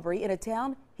robbery in a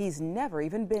town he's never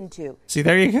even been to. See,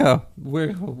 there you go.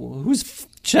 Who's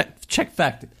check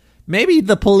fact? Maybe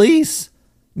the police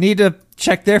need to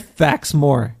check their facts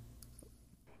more.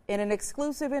 In an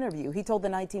exclusive interview, he told the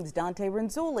Night Team's Dante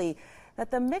Renzulli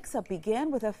that the mix-up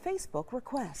began with a Facebook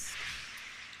request.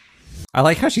 I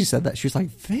like how she said that. She was like,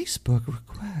 Facebook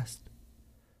request.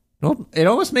 Nope. It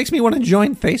almost makes me want to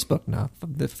join Facebook now. Fuck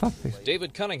Facebook.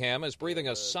 David Cunningham is breathing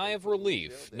a sigh of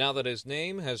relief now that his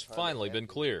name has finally been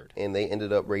cleared. And they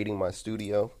ended up raiding my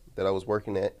studio that I was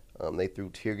working at. They threw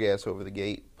tear gas over the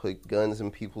gate, put guns in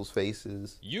people's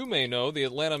faces. You may know the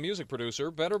Atlanta music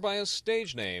producer better by his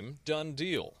stage name, Done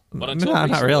Deal. But until No,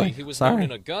 recently, not really. he was Sorry. known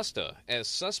in Augusta as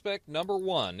suspect number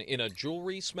 1 in a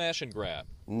jewelry smash and grab.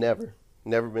 Never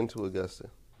been to Augusta.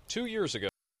 2 years ago.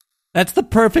 That's the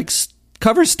perfect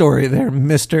cover story there,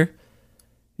 mister.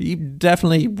 He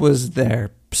definitely was there,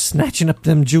 snatching up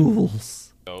them jewels.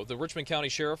 The Richmond County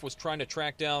Sheriff was trying to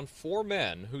track down 4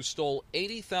 men who stole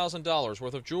 $80,000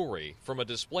 worth of jewelry from a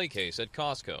display case at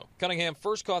Costco. Cunningham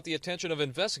first caught the attention of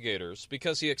investigators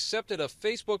because he accepted a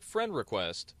Facebook friend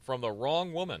request from the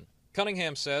wrong woman.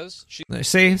 Cunningham says she...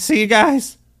 See you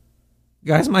guys?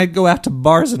 Guys might go out to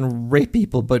bars and rape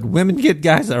people, but women get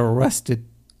guys arrested.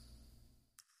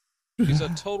 She's a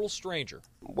total stranger.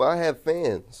 Well, I have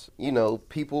fans.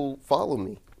 People follow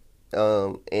me.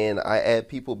 And I add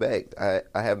people back. I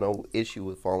have no issue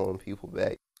with following people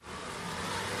back.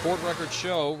 Court records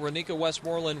show Renika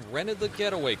Westmoreland rented the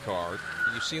getaway car.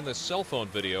 You've seen the cell phone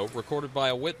video recorded by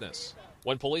a witness.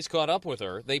 When police caught up with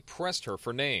her, they pressed her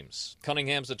for names.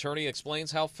 Cunningham's attorney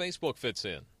explains how Facebook fits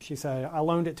in. She said, I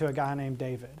loaned it to a guy named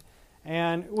David,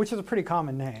 which is a pretty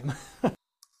common name.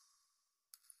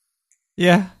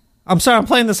 Yeah. I'm sorry, I'm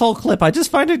playing this whole clip. I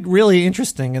just find it really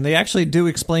interesting, and they actually do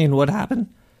explain what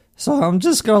happened. So I'm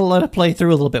just going to let it play through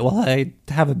a little bit while I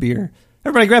have a beer.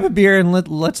 Everybody grab a beer and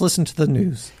let's listen to the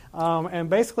news. And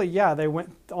basically, they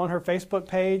went on her Facebook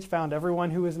page, found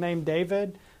everyone who was named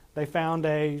David. They found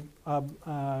a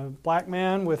black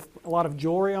man with a lot of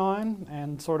jewelry on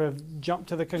and sort of jumped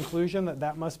to the conclusion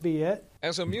that must be it.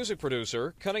 As a music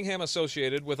producer, Cunningham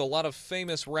associated with a lot of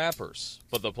famous rappers,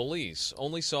 but the police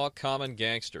only saw common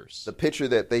gangsters. The picture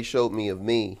that they showed me of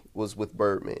me was with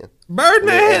Birdman. Birdman!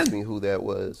 They asked me who that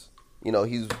was.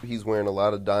 He's wearing a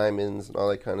lot of diamonds and all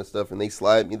that kind of stuff, and they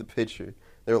slide me the picture.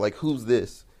 They were like, who's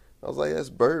this? I was like, that's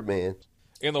Birdman.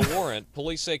 In the warrant,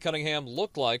 police say Cunningham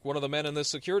looked like one of the men in this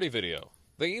security video.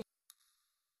 He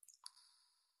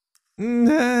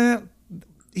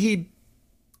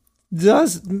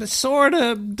does, sort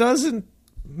of, doesn't,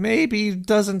 maybe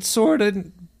doesn't, sort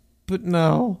of, but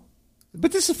no.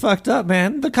 But this is fucked up,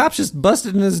 man. The cops just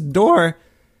busted in his door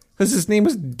because his name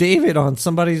was David on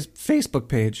somebody's Facebook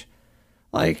page.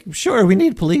 Like, sure, we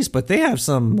need police, but they have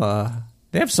some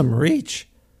reach.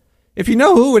 If you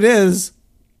know who it is,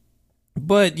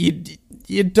 but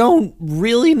you don't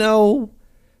really know,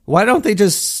 why don't they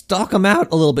just stalk them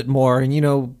out a little bit more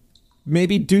and,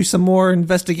 maybe do some more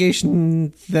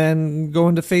investigation than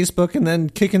going to Facebook and then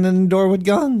kicking in the door with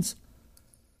guns?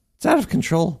 It's out of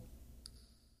control.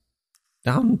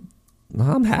 I'm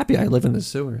happy I live in the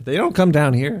sewer. They don't come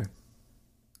down here.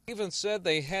 Even said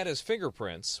they had his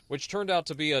fingerprints, which turned out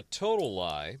to be a total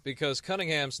lie because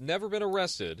Cunningham's never been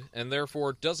arrested and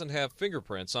therefore doesn't have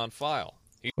fingerprints on file.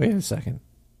 Wait a second.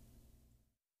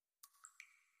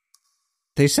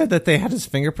 They said that they had his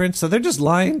fingerprints, so they're just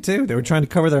lying too. They were trying to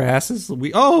cover their asses.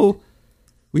 We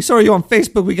saw you on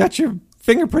Facebook. We got your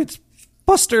fingerprints,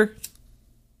 Buster.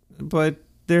 But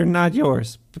they're not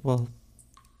yours. Well,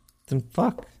 then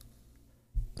fuck.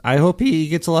 I hope he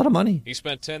gets a lot of money. He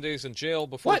spent 10 days in jail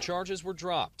before charges were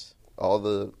dropped. All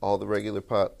the regular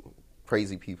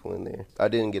crazy people in there. I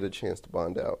didn't get a chance to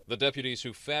bond out. The deputies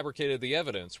who fabricated the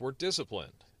evidence were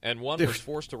disciplined, and one was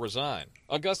forced to resign.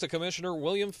 Augusta Commissioner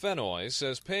William Fennoy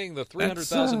says paying the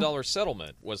 $300,000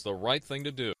 settlement was the right thing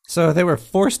to do. So they were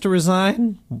forced to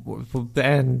resign,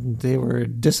 and they were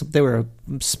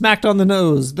smacked on the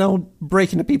nose. Don't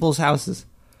break into people's houses.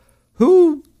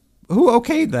 Who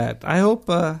okayed that? I hope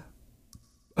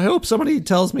somebody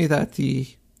tells me that the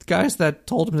guys that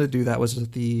told him to do that was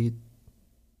the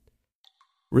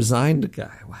resigned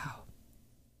guy. Wow.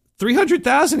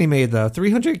 $300,000 he made, though.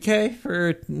 $300K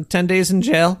for 10 days in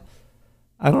jail.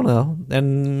 I don't know.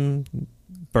 And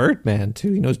Birdman,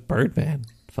 too. He knows Birdman.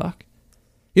 Fuck.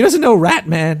 He doesn't know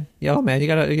Ratman. Yo, man, you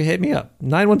gotta hit me up.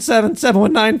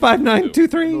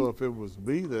 917-719-5923. I know if it was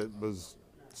me that was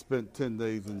spent 10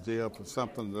 days in jail for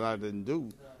something that I didn't do,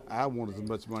 I wanted as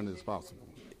much money as possible.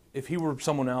 If he were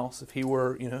someone else, if he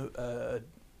were,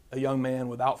 a young man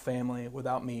without family,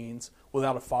 without means,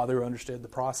 without a father who understood the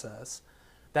process,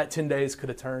 that 10 days could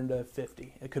have turned to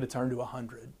 50. It could have turned to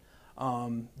 100.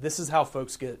 This is how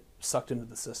folks get sucked into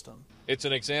the system. It's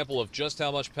an example of just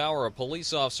how much power a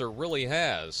police officer really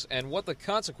has and what the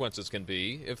consequences can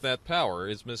be if that power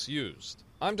is misused.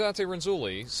 I'm Dante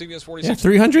Renzulli, CBS 46.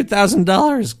 Yeah,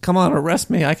 $300,000. Come on, arrest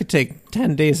me. I could take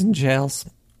 10 days in jail.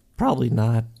 Probably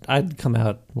not. I'd come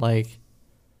out,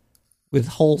 with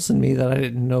holes in me that I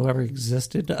didn't know ever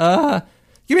existed.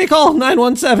 Give me a call,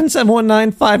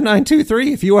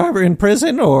 917-719-5923, if you were ever in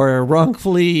prison or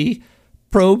wrongfully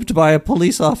probed by a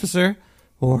police officer,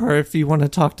 or if you want to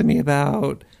talk to me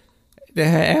about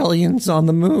aliens on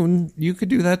the moon, you could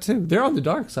do that too. They're on the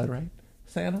dark side, right?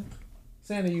 Santa,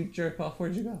 you jerk off.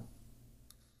 Where'd you go?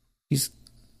 He's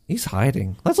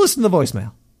hiding. Let's listen to the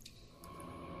voicemail.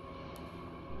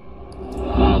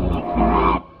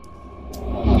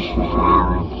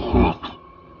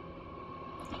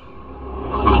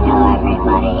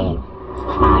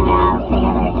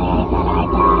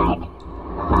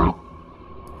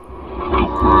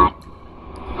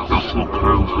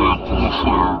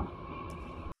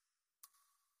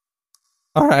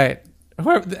 All right.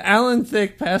 Alan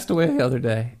Thicke passed away the other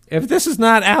day. If this is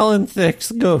not Alan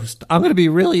Thicke's ghost, I'm going to be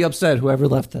really upset, whoever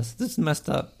left this. This is messed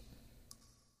up.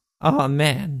 Oh,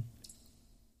 man.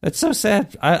 It's so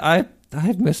sad.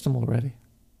 I've missed him already.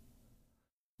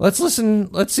 Let's listen.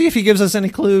 Let's see if he gives us any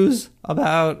clues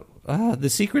about the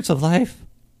secrets of life.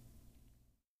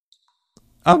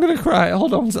 I'm going to cry.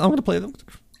 Hold on. I'm going to play them.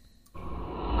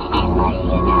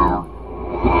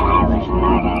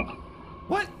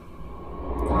 What?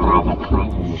 The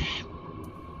Clintons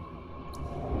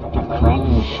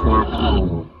snuck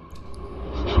in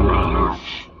to my house,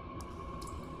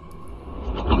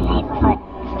 and they put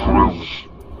drugs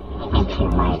into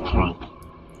my drink.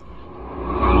 I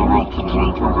like to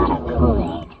drink a little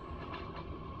Kool-Aid,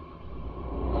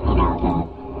 and I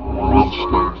reached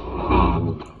that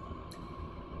hand.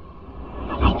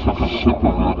 I took a sip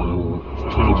of it, and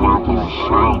it turned out there was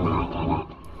cyanide in it.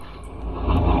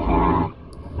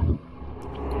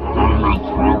 And my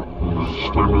throat and my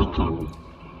stomach, and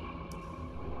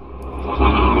then I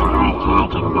had a heart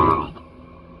attack and died.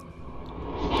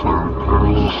 So I'm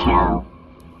calling the show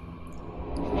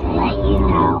to let you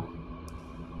know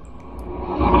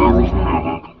that I was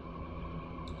murdered.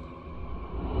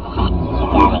 And you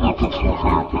gotta get the truth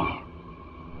out there.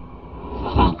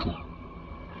 Thank you.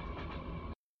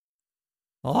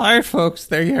 All right, folks,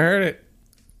 there you heard it.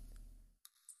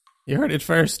 You heard it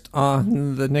first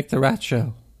on the Nick the Rat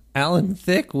Show. Alan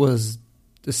Thicke was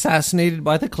assassinated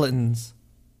by the Clintons.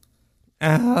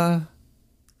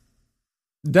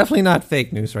 Definitely not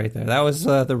fake news right there. That was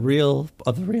the real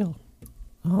of the real.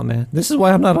 Oh, man. This is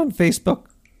why I'm not on Facebook.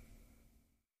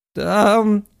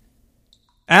 Alan,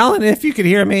 if you could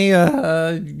hear me,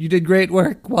 you did great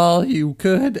work while you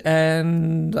could,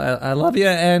 and I love you.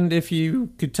 And if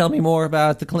you could tell me more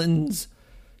about the Clintons,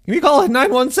 give me a call at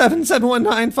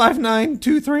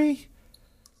 917-719-5923.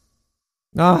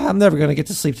 No, I'm never going to get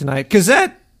to sleep tonight.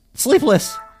 Gazette,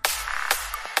 Sleepless.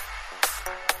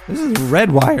 This is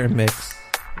Red Wire mix.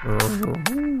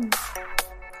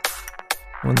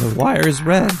 When the wire is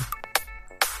red,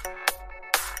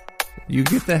 you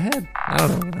get the head. I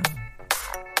don't know.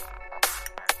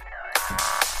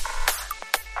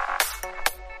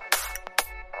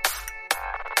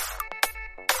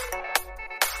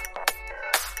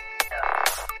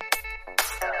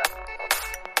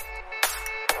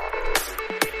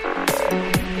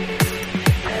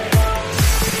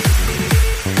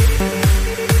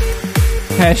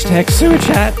 Hashtag sewer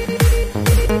chat.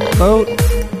 Vote.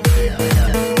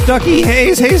 Ducky,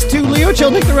 Hayes, Hayes 2, Leo,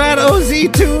 Chill, Nick the Rat, OZ,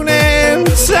 Tune, and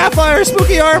Sapphire,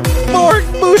 Spooky Art, Bork,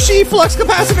 Bushi, Flux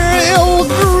Capacitor, Il,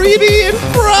 Greeby, and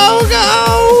Frogo!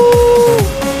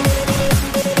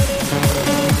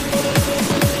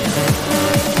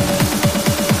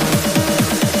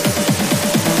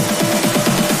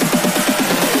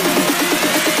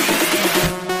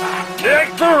 Nick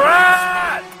the Rat!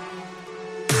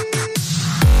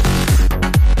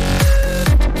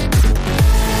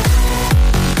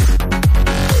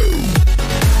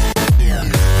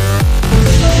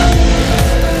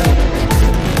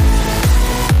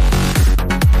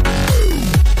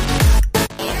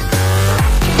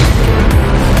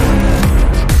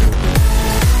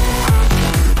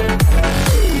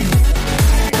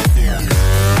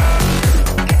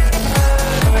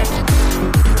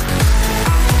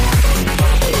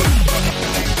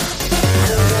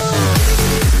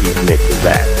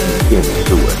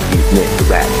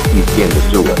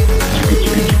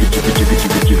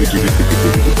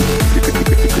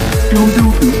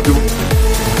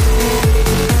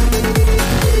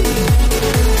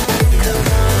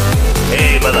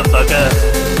 Hey, motherfucker.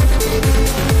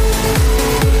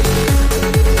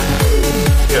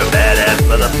 You're a badass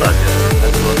motherfucker.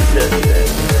 That's what we said today.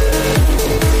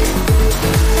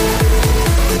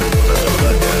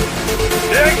 Motherfucker.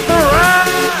 Nick the Rat!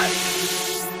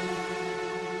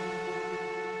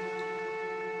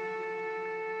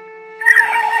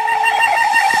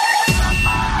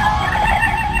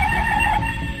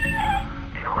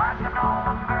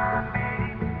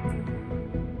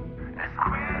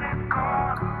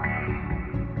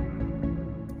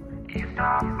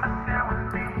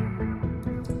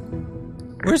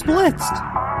 Where's Blitzed?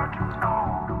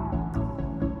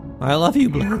 I love you,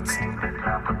 Blitzed.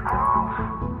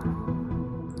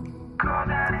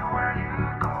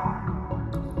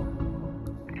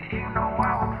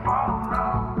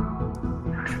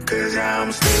 Cause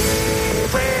I'm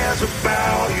sleepless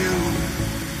about you.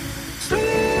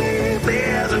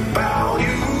 Sleepless about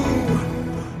you.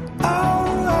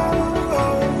 Oh, oh,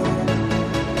 oh.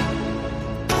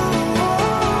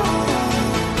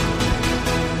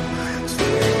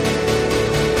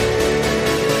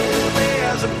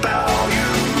 Sleepless about you.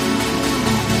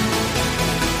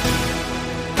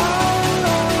 Oh,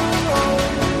 oh, oh.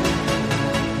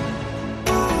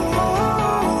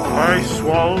 I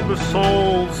swallowed the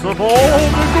souls of all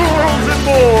the girls and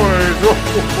boys.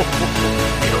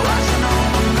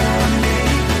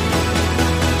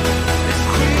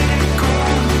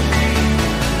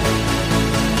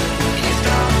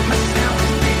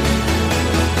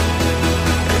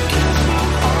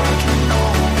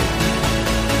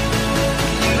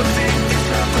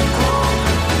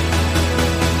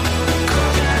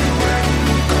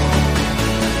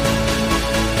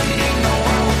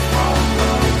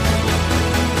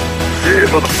 Yeah,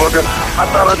 motherfucker. I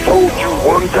thought I told you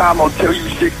one time, I'll tell you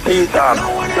 16 times.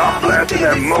 Stop blasting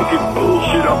that monkey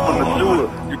bullshit up from the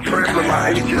sewer. You trampling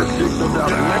my HS signal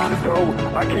down in Mexico.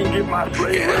 I can't get my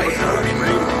slave labor done straight.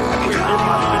 I can't get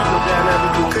my signal down there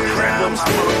because you trampling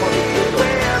my motherfucking signal.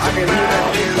 I can hear that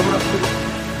shit coming up to the...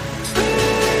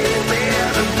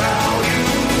 about you.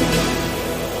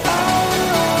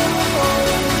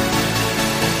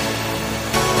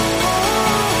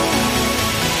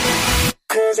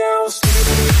 Cause I was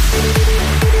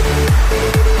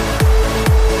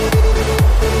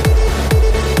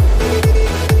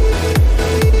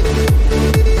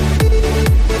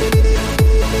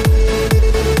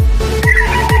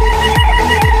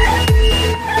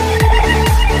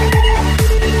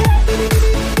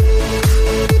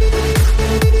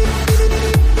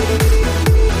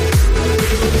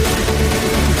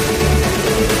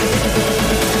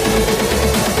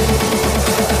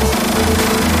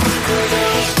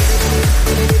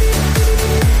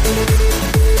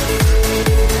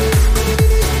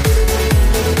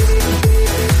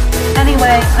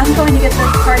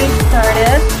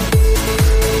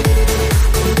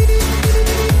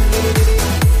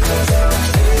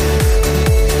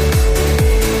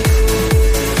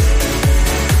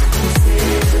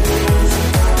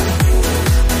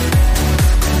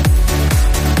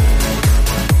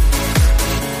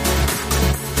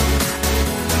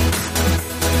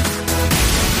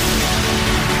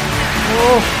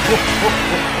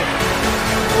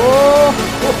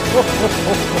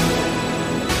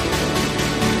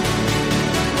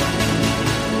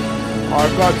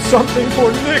I've got something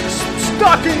for Nick's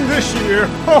stocking this year.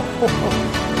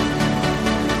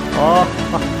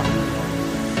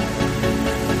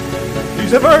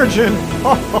 He's a virgin.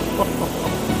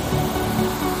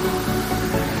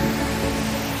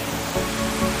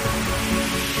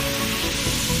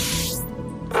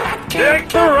 Take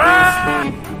the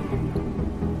ride.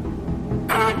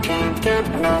 I can't get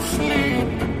no sleep.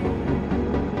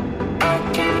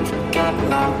 I can't get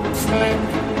no sleep.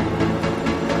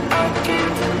 I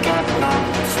can't get no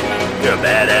sleep. You're a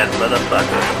badass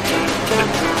motherfucker.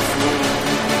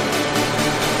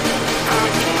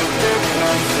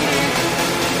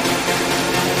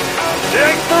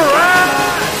 Take the ride.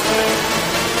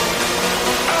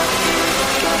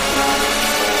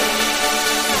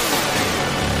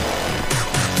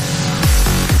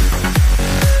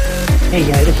 Hey,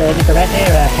 this is Mr. Rat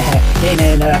there. Hey,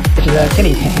 man, this is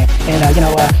Timmy. And, just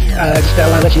want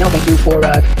to let you know, thank you for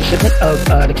the shipment of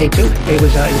the K2. It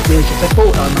was really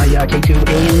successful on my K2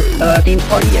 alien themed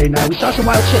party, and we saw some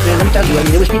wild shit, man. Let me tell you, I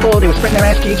mean, there was people, they were spreading their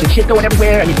ass cheeks and shit going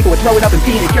everywhere. I mean, people were throwing up and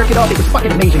peeing and jerking off. It was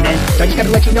fucking amazing, man. So I just got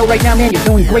to let you know right now, man, you're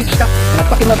doing great stuff, and I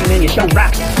fucking love you, man. Your show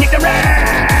rocks. Nick the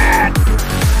Rat!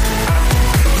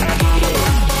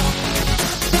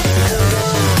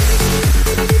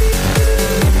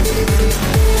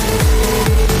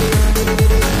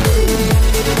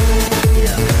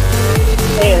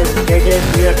 Hey, this is JJ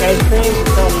from New York Ice Cream.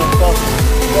 Telling myself,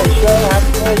 get a show, have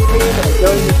some ice cream, and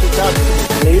enjoy your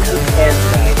 2000 latest and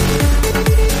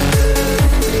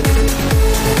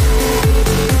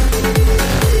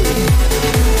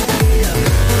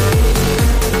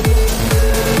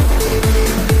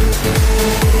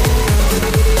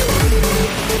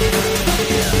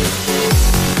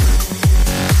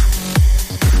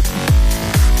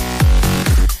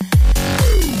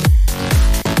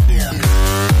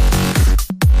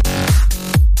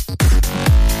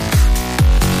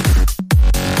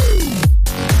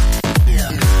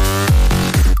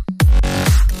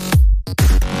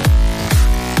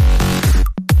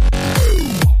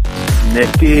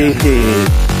Nicky,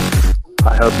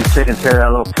 I hope you're taking care of that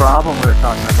little problem we were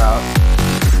talking about.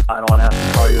 I don't want to have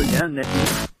to call you again, Nicky.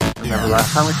 Remember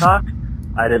last time we talked?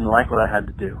 I didn't like what I had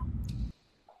to do.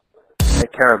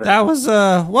 Take care of it. That was,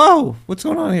 whoa, what's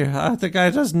going on here? The guy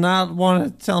does not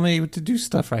want to tell me to do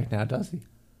stuff right now, does he?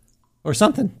 Or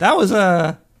something. That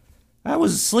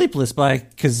was Sleepless by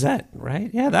Cassette, right?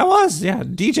 Yeah, that was,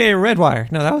 DJ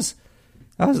Redwire. No, that was,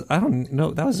 I don't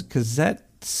know, that was Cassette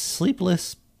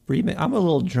Sleepless remix. I'm a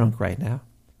little drunk right now.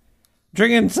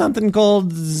 Drinking something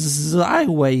called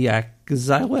Zywick.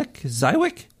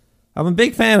 I'm a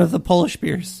big fan of the Polish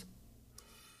beers.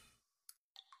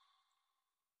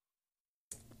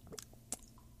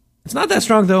 It's not that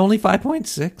strong though, only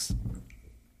 5.6.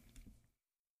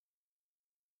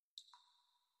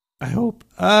 I hope.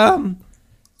 Oh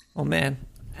man.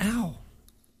 Ow.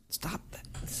 Stop that.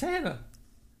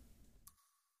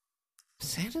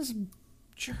 Santa's a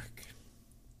jerk.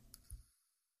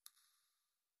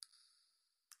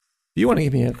 If you want to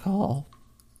give me a call,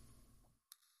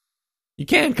 you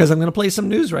can, because I'm going to play some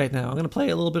news right now. I'm going to play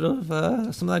a little bit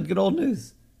of some of that good old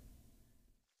news.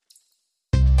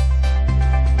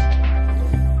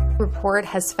 Report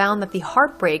has found that the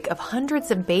heartbreak of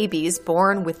hundreds of babies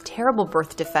born with terrible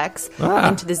birth defects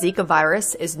into the Zika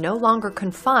virus is no longer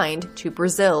confined to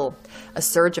Brazil. A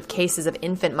surge of cases of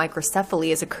infant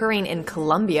microcephaly is occurring in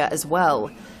Colombia as well.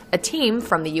 A team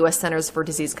from the U.S. Centers for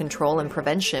Disease Control and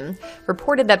Prevention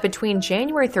reported that between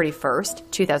January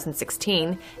 31st,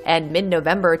 2016, and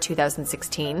mid-November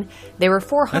 2016, there were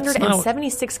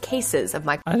 476 cases of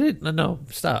I didn't know.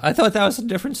 Stop. I thought that was a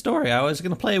different story. I was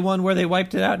going to play one where they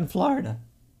wiped it out in Florida.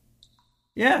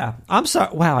 Yeah, I'm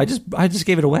sorry. Wow, I just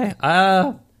gave it away.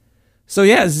 So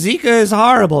yeah, Zika is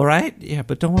horrible, right? Yeah,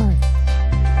 but don't worry.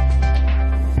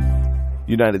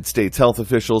 United States health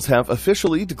officials have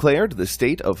officially declared the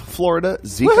state of Florida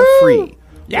Zika-free.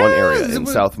 Yes! One area in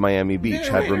South Miami Beach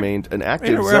had remained an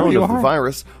active zone of the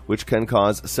virus, which can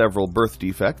cause several birth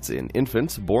defects in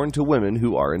infants born to women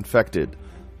who are infected.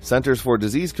 Centers for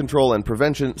Disease Control and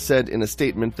Prevention said in a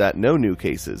statement that no new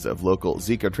cases of local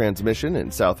Zika transmission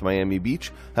in South Miami Beach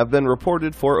have been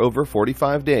reported for over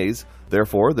 45 days.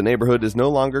 Therefore, the neighborhood is no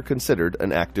longer considered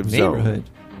an active zone.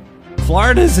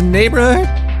 Florida's a neighborhood?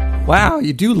 Wow,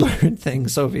 you do learn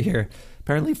things over here.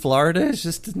 Apparently Florida is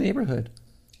just a neighborhood.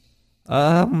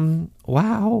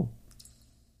 Wow.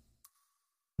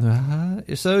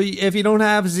 So if you don't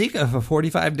have Zika for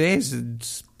 45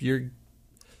 days, you're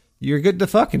good to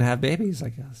fucking have babies, I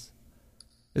guess.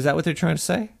 Is that what they're trying to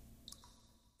say?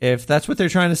 If that's what they're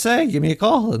trying to say, give me a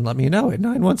call and let me know at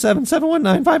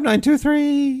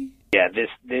 917-719-5923. Yeah, this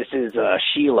is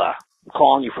Sheila. I'm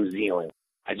calling you from Zealand.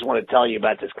 I just want to tell you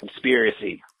about this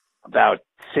conspiracy about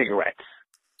cigarettes.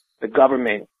 The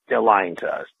government, they're lying to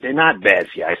us. They're not bad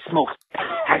for you. I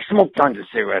smoke tons of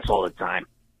cigarettes all the time.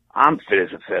 I'm fit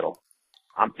as a fiddle.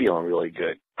 I'm feeling really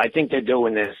good. I think they're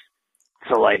doing this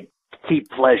to, like, keep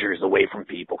pleasures away from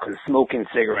people, because smoking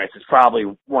cigarettes is probably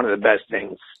one of the best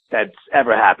things that's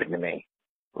ever happened to me.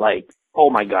 Like, oh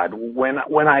my God, when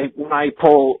I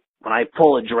pull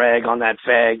a drag on that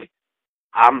fag,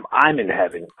 I'm in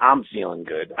heaven. I'm feeling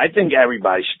good. I think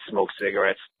everybody should smoke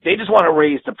cigarettes. They just want to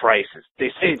raise the prices.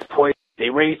 They say it's poison. They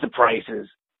raise the prices.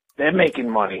 They're making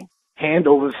money, hand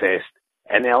over fist,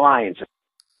 and they're lying to me.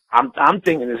 I'm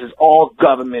thinking this is all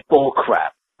government bull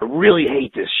crap. I really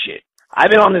hate this shit. I've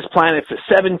been on this planet for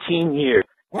 17 years,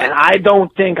 and I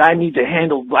don't think I need to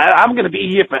handle... I'm going to be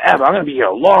here forever. I'm going to be here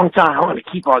a long time. I'm going to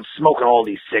keep on smoking all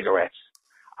these cigarettes.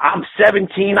 I'm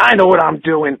 17. I know what I'm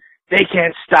doing. They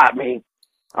can't stop me.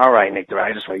 All right, Nick,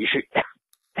 I just want you should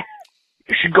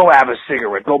go have a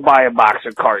cigarette. Go buy a box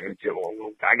of carton, too.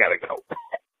 I got to go.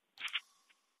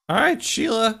 All right,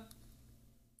 Sheila.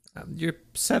 You're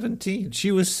 17.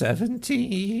 She was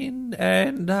 17,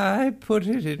 and I put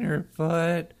it in her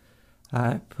butt.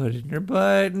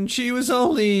 And she was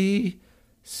only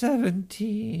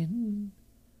 17.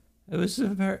 It was a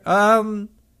very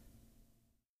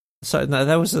sorry, no,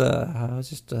 that was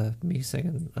just me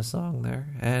singing a song there.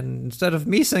 And instead of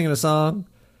me singing a song,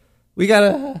 we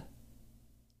got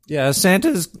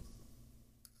Santa's.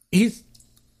 He's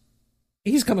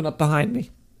coming up behind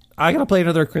me. I gotta play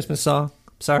another Christmas song.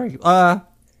 Sorry. Yeah,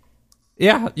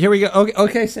 here we go.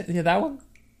 Okay, yeah, that one.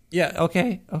 Yeah,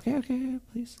 okay,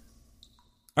 please.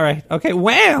 All right, okay,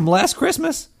 Wham! Last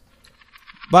Christmas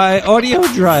by Audio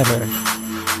Driver.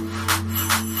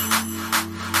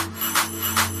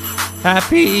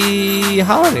 Happy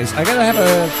holidays. I gotta have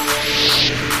a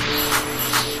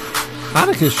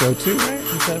Hanukkah show too, right?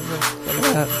 Instead of I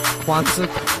gotta have Kwanzaa.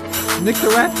 Nick the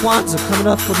Rat Kwanzaa coming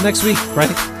up next week,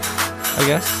 right? I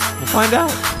guess. We'll find out.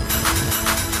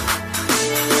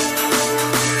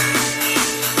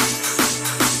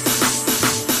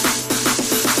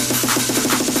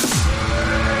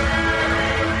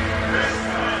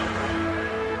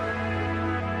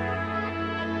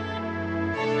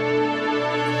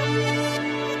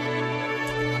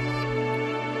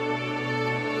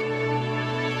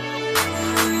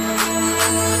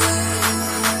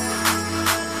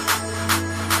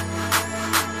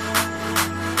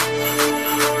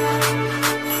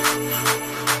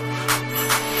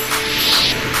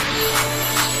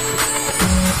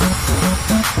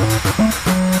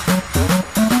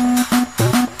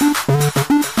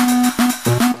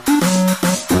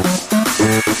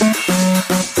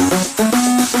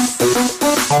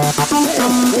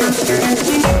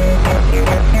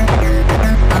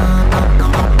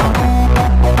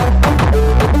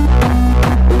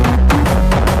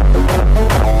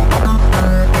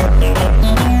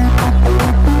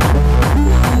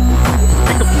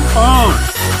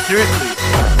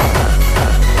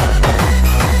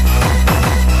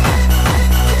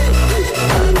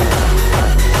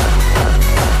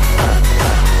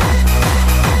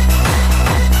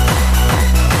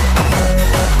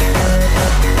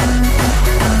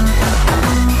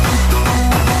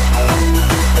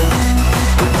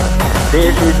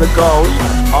 This is the ghost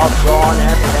of John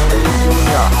F. Kennedy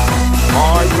Jr.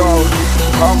 My ghost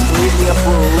completely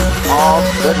approves of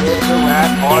the Nick the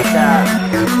Rat podcast.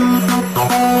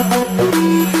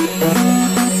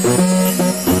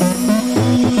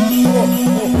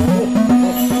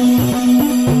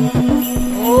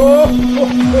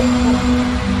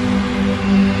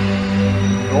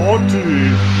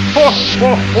 Naughty! Ho,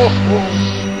 ho, ho, ho.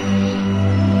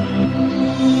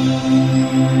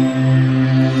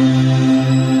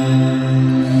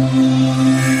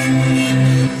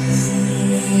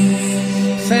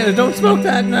 Santa, don't smoke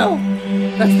that, no.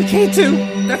 That's the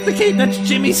K2. That's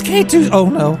Jimmy's K2. Oh,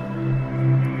 no.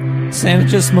 Santa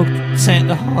just smoked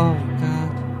Santa. Oh,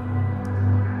 God.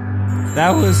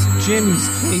 That was Jimmy's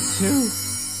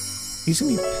K2. He's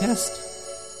going to be pissed.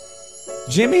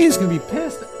 Jimmy is going to be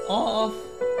pissed off.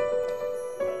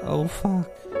 Oh, fuck.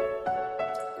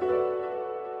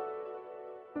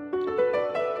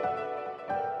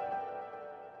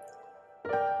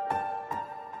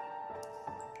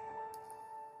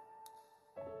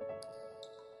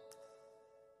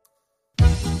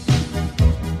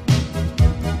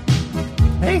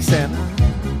 Hey, Santa.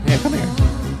 Yeah, come here.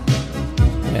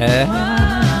 Yeah.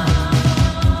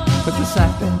 Put the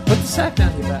sack down. Put the sack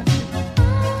down your basket.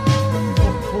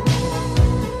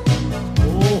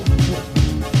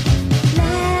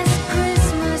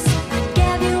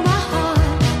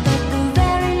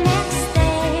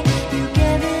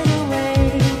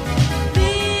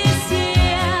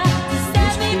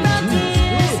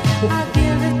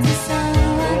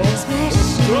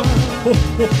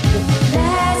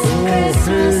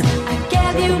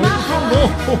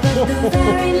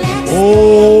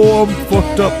 Oh, I'm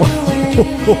fucked up.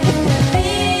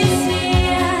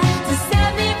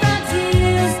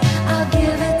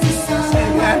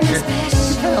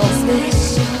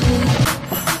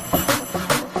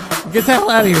 Get the hell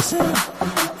out of here, Santa.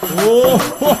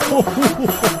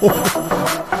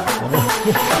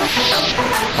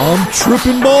 I'm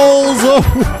tripping balls.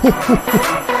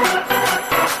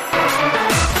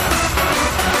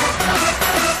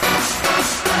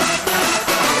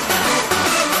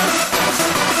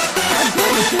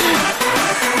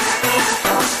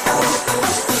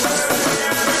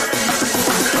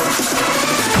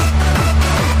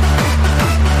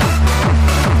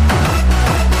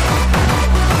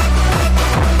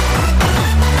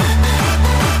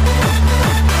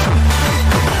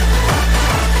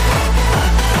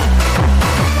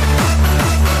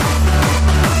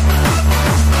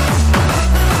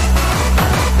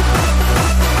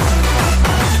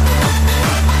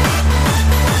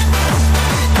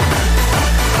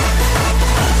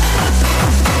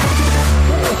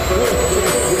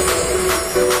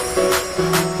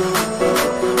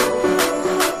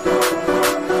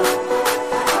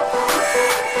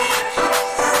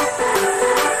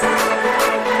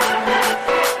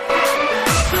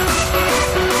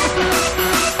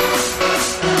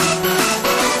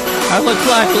 I look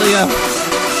like Leo.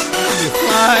 You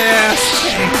fly ass.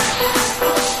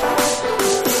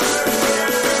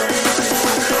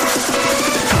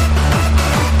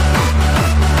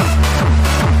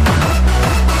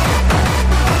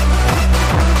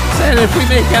 Santa, if we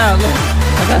make out, look,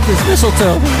 I got this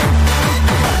mistletoe.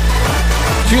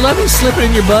 Did you let me slip it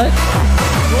in your butt?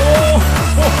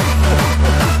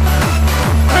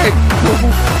 Alright, cool.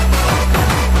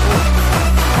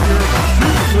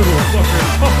 Little fucker.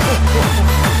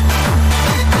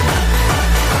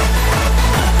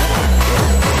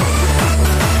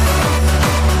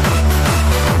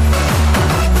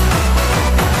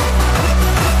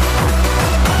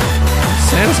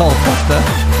 Santa's all fucked up.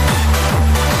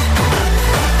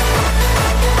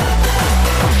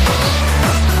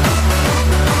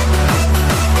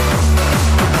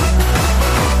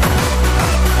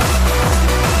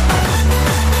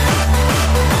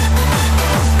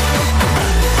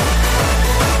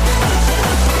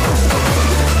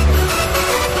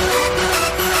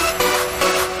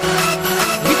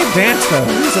 Dance though.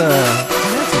 He's a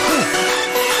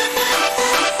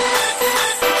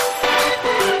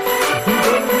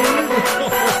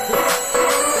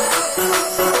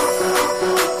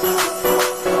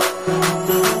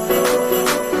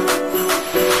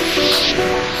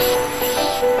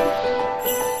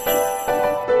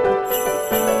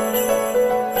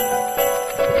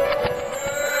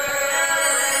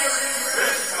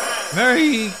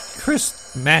Merry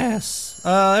Christmas.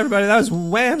 Everybody, that was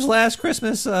Wham's Last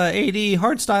Christmas 80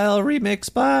 hardstyle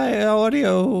remix by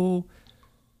Audio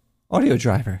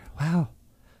Driver. Wow.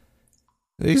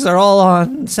 These are all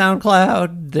on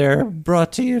SoundCloud. They're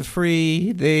brought to you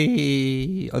free.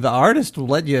 The artist will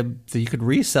let you, so you could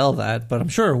resell that, but I'm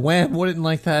sure Wham wouldn't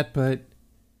like that, but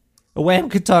Wham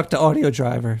could talk to Audio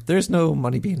Driver. There's no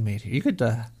money being made here. You could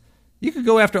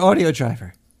go after Audio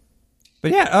Driver. But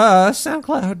yeah,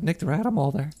 SoundCloud, Nick the Rat, I'm all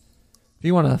there. If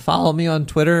you want to follow me on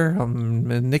Twitter, I'm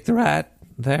Nick the Rat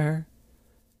there.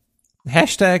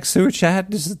 Hashtag sewer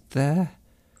chat is the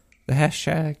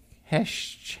hashtag.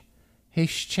 Hashtag.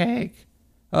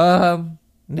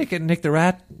 Nick and Nick the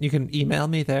Rat. You can email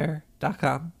me there.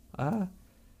 .com.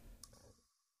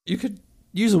 You could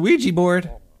use a Ouija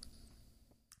board.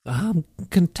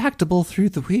 Contactable through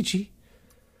the Ouija.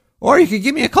 Or you could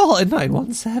give me a call at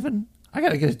 917. I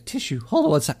gotta get a tissue. Hold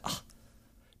on one sec.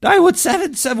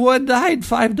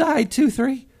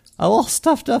 917-719-5923. I'm all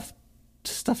stuffed up.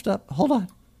 Hold on.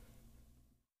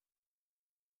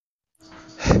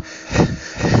 Hey,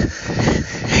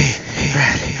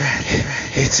 Rat.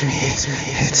 It's me. It's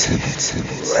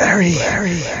Larry.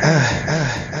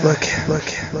 Look.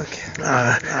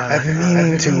 I've been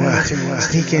meaning to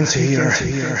sneak into your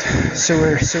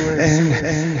sewer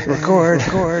and record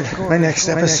my next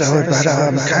episode, but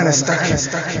I'm kind of stuck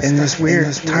in this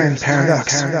weird time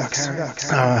paradox.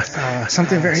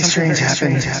 Something very strange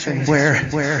happened where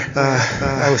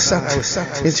I was sucked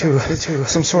into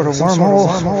some sort of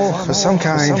wormhole of some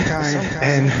kind,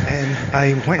 and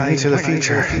I went into the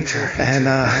future,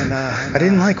 and I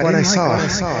didn't like what I saw.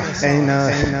 And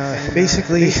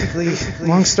basically,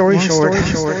 long story short,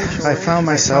 I found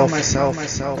myself,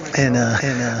 and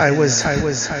I was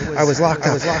locked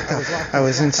up. I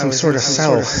was in some sort of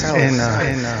cell, and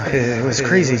it was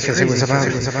crazy because it was about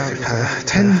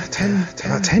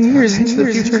 10 years into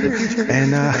the future.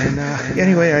 And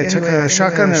anyway, I took a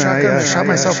shotgun and I shot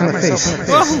myself in the face.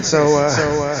 So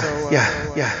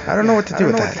yeah, I don't know what to do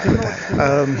with that.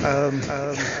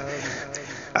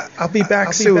 I'll be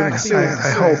back soon. I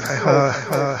hope.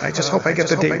 I just hope I get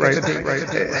the date right.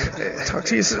 Talk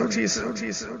to you soon.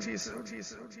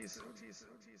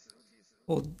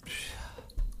 Well,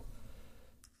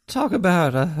 talk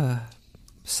about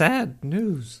sad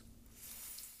news.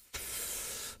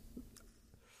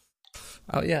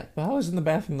 Oh yeah, well, I was in the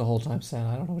bathroom the whole time, Sam.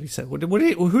 I don't know what he said. Who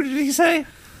did he say?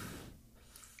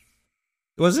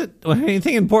 Was it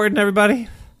anything important, everybody?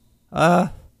 Was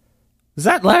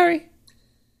that Larry?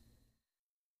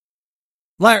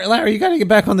 Larry, you got to get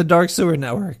back on the Dark Sewer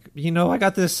Network. You know, I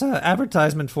got this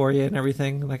advertisement for you and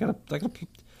everything. I got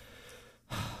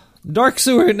Dark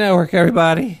Sewer Network,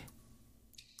 everybody.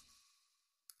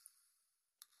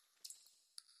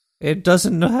 It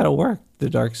doesn't know how to work, the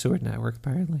Dark Sewer Network,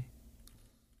 apparently.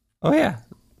 Oh yeah,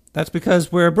 that's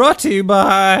because we're brought to you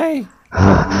by...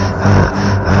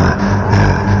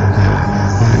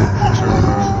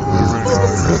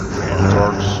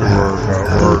 Dark Sewer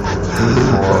Network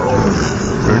for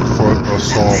Bigfoot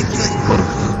Assault.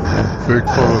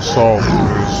 Bigfoot Assault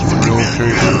is real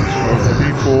cases of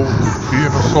people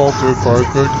being assaulted by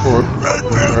Bigfoot,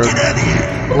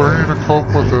 and we're going to cope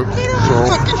with it, so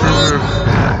tune in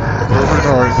every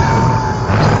night.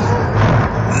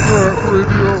 Rat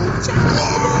Radio.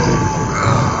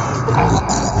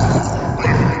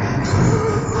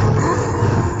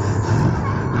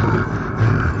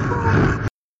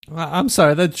 I'm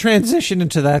sorry, the transition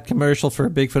into that commercial for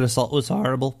Bigfoot Assault was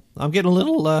horrible. I'm getting a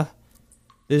little,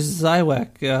 this is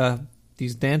Zywack,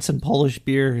 these dancing Polish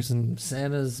beers and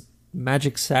Santa's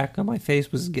magic sack on my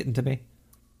face was getting to me.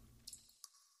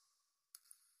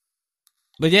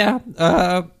 But yeah,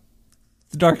 the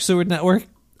Dark Sewer Network,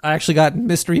 I actually got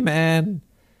Mystery Man.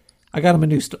 I got him a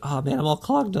new oh man, I'm all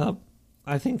clogged up.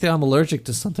 I think that I'm allergic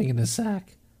to something in his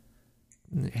sack.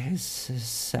 His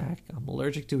sack. I'm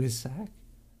allergic to his sack.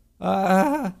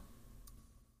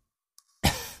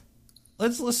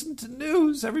 Let's listen to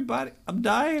news, everybody. I'm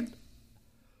dying.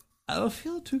 I don't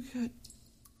feel too good.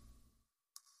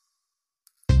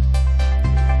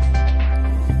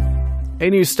 A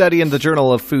new study in the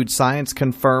Journal of Food Science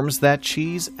confirms that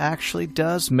cheese actually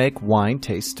does make wine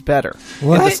taste better.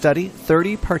 What? In the study,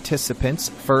 30 participants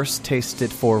first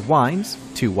tasted 4 wines,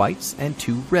 2 whites and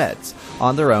 2 reds,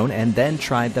 on their own and then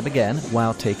tried them again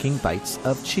while taking bites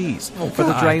of cheese. For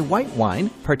the dry white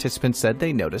wine, participants said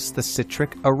they noticed the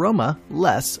citric aroma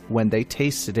less when they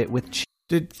tasted it with cheese.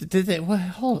 Did they?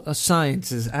 Well,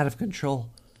 science is out of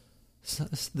control.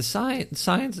 The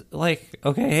science, like,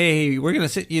 okay, hey, we're going to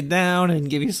sit you down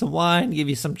and give you some wine, give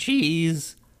you some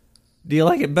cheese. Do you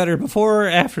like it better before or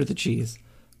after the cheese?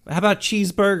 How about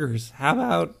cheeseburgers?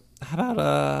 How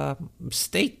about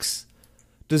steaks?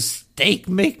 Does steak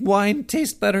make wine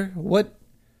taste better? What?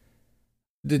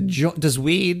 Does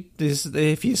weed,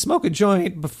 if you smoke a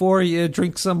joint before you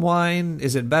drink some wine,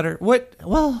 is it better? What?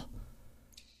 Well,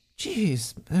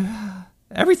 geez,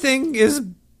 everything is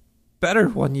better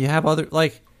when you have other,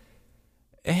 like,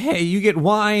 hey, you get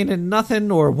wine and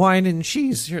nothing, or wine and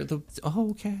cheese.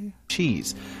 Okay.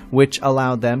 Cheese, which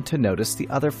allowed them to notice the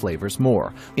other flavors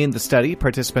more. In the study,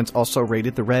 participants also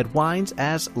rated the red wines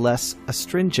as less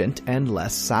astringent and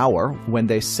less sour when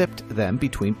they sipped them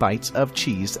between bites of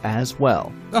cheese as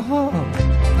well. Oh,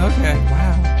 okay,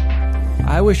 wow.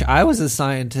 I wish I was a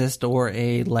scientist or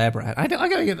a lab rat. I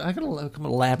gotta become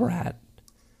a lab rat.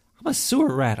 I'm a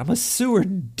sewer rat. I'm a sewer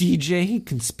DJ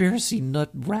conspiracy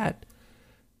nut rat.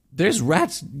 There's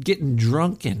rats getting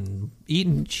drunk and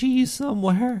eating cheese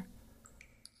somewhere.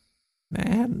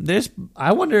 Man,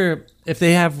 I wonder if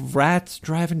they have rats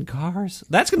driving cars.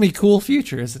 That's gonna be a cool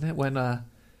future, isn't it? When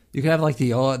you can have like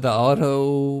the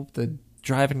auto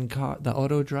driving car,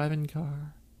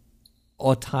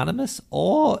 autonomous,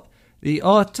 or the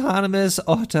autonomous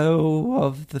auto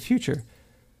of the future.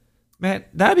 Man,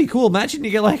 that'd be cool. Imagine you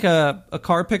get like a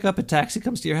car pickup, a taxi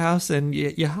comes to your house, and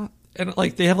you hop, and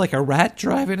like they have like a rat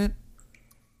driving it.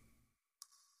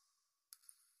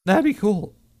 That'd be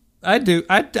cool. I'd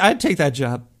take that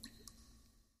job.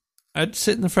 I'd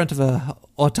sit in the front of a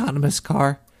autonomous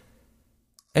car,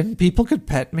 and people could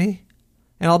pet me,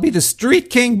 and I'll be the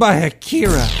Street King by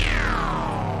Akira.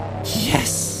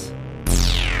 Yes.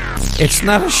 It's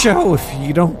not a show if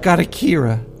you don't got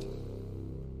Akira.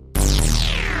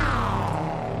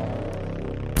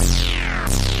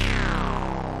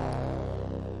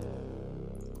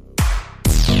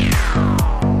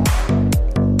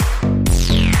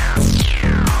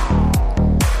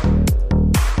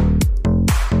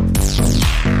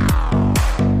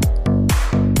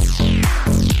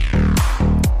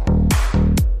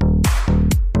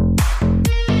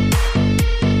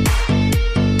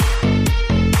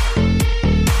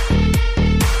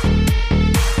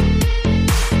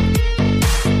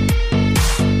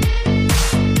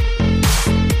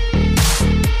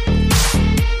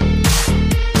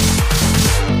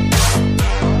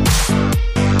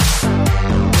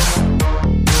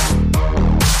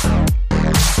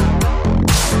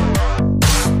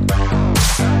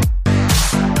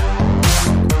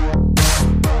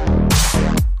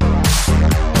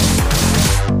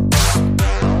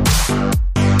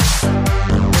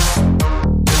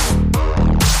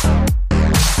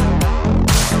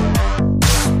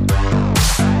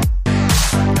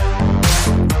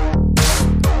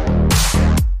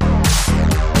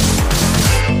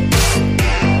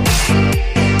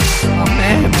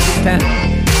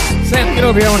 Sam, get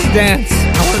over here. I want to dance.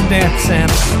 I want to dance, Sam.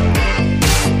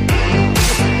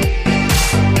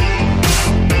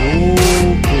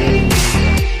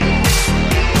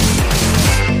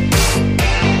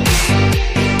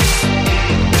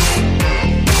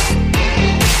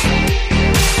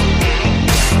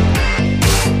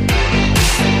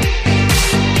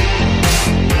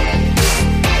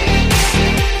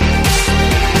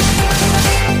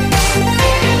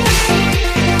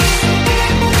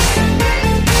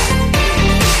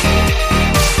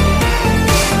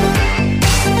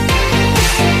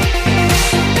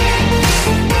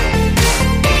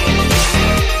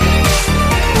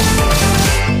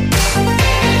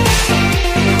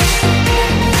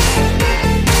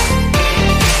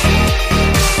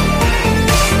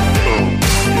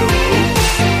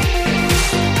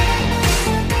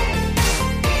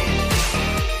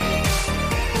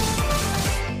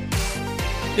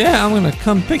 Yeah, I'm gonna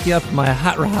come pick you up in my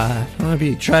hot rod. I'm gonna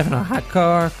be driving a hot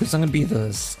car because I'm gonna be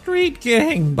the Street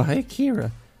Gang by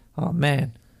Akira. Oh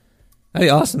man, that'd be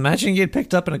awesome. Imagine you get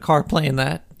picked up in a car playing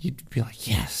that. You'd be like,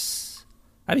 yes,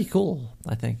 that'd be cool.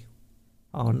 I think.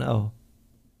 Oh no,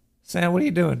 Sam, what are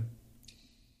you doing?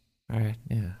 All right,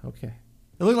 yeah, okay.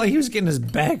 It looked like he was getting his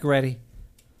bag ready.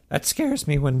 That scares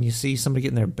me when you see somebody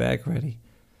getting their bag ready.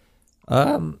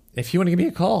 If you want to give me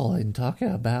a call and talk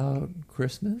about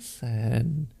Christmas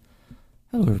and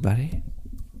hello everybody.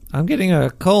 I'm getting a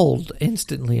cold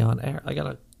instantly on air. I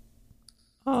got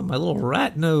my little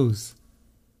rat nose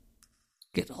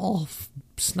get all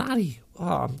snotty.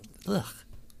 Ugh.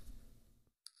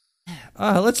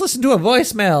 Let's listen to a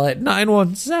voicemail at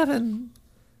 917.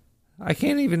 I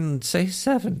can't even say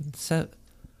 7.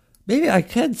 Maybe I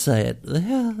can say it.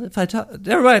 Yeah, if I talk.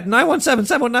 Everybody,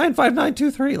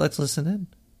 917-719-5923. Let's listen in.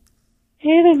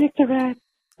 Hey there, Nick the Rat.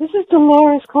 This is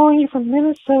Dolores calling you from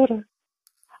Minnesota.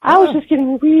 I was just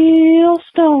getting real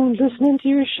stoned listening to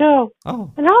your show.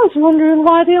 Oh. And I was wondering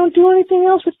why they don't do anything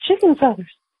else with chicken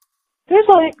feathers. There's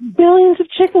like billions of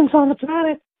chickens on the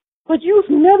planet, but you've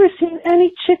never seen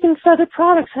any chicken feather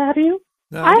products, have you?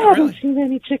 No, I haven't really. seen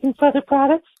any chicken feather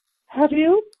products. Have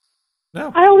you?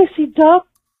 No. I only see duck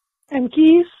and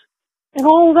geese and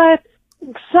all that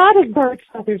exotic bird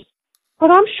feathers.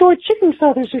 But I'm sure chicken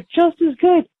feathers are just as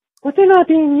good, but they're not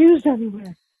being used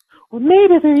anywhere. Or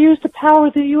maybe they're used to power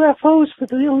the UFOs for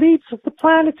the elites of the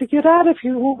planet to get out of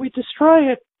here when we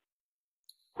destroy it.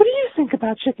 What do you think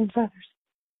about chicken feathers?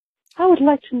 I would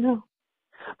like to know.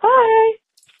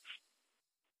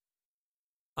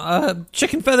 Bye!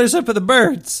 Chicken feathers are for the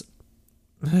birds.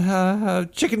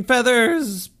 Chicken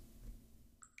feathers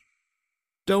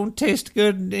don't taste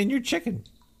good in your chicken.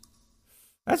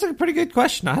 That's a pretty good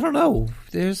question. I don't know.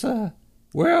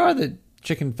 Where are the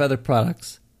chicken feather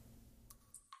products?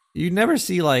 You never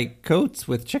see, like, coats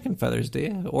with chicken feathers, do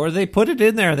you? Or they put it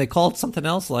in there and they call it something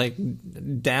else, like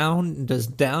down. Does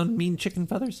down mean chicken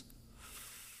feathers?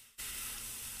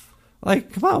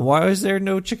 Like, come on, why is there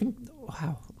no chicken...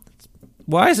 Wow.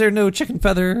 Why is there no chicken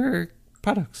feather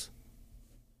products?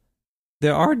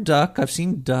 There are duck. I've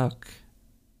seen duck.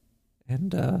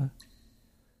 And,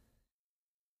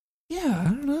 yeah, I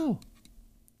don't know.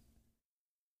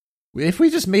 If we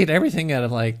just made everything out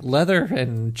of, like, leather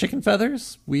and chicken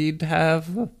feathers, it'd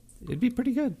be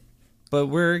pretty good. But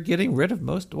we're getting rid of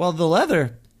most... Well, the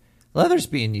leather's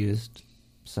being used.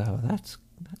 So that's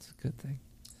a good thing.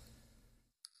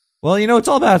 Well, you know, it's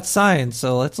all about science,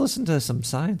 so let's listen to some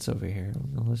science over here.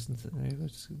 We'll listen to...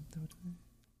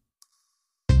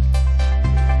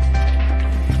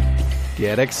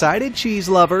 Get excited, cheese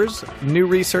lovers! New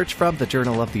research from the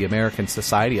Journal of the American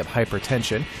Society of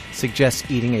Hypertension suggests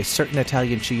eating a certain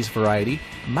Italian cheese variety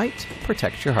might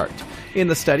protect your heart. In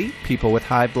the study, people with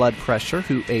high blood pressure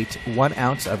who ate 1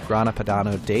 ounce of Grana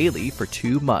Padano daily for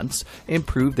 2 months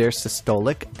improved their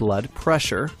systolic blood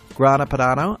pressure. Grana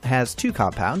Padano has 2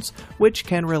 compounds, which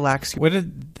can relax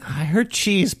you. I heard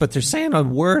cheese, but they're saying a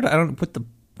word. I don't put the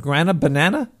Grana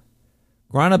banana?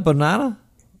 Grana banana?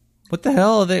 What the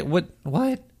hell are they? What?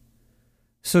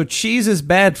 So cheese is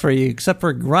bad for you, except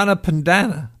for Grana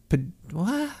Padano.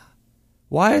 What?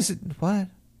 Why is it? What?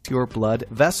 Your blood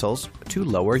vessels to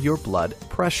lower your blood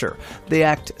pressure. They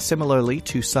act similarly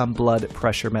to some blood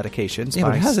pressure medications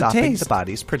by stopping the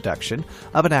body's production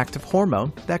of an active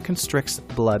hormone that constricts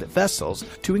blood vessels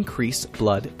to increase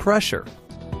blood pressure.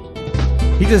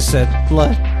 He just said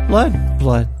blood.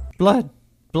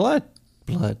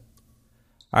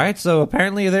 All right, so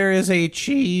apparently there is a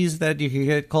cheese that you can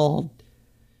get called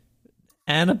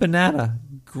Anna Banana,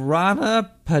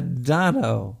 Grana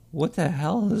Padano. What the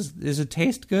hell? Does it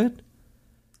taste good?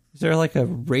 Is there like a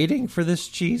rating for this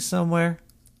cheese somewhere?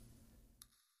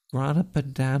 Grana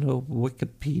Padano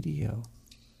Wikipedia.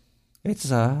 It's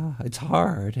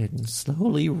hard and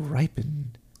slowly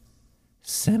ripened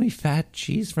semi-fat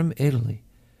cheese from Italy.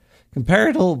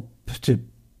 Comparable to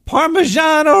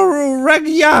Parmigiano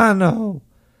Reggiano.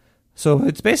 So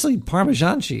it's basically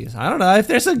Parmesan cheese. I don't know. If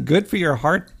there's a good for your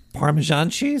heart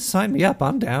Parmesan cheese, sign me up.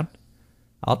 I'm down.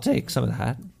 I'll take some of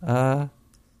that.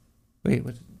 Wait,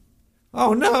 what?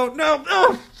 Oh, no. Get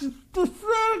the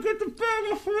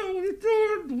bag off. What are you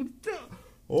doing?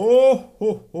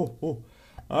 Oh.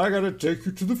 I gotta take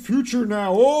you to the future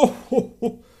now. Oh.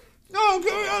 No,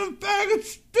 get me out of the bag. It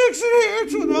sticks in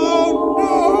here. Oh, no.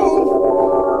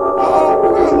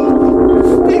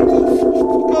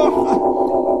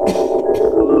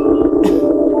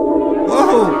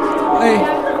 Whoa. Hey,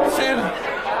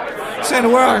 Santa,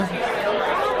 where are you?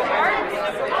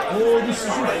 Oh, this is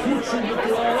your future,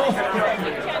 Nicolai.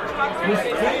 This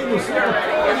famous little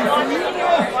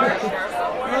party for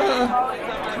you.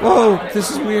 Whoa, this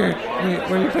is weird. Wait,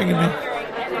 where are you bringing me?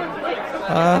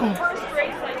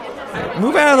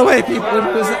 Move out of the way, people.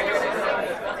 What was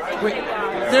that? Wait,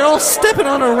 they're all stepping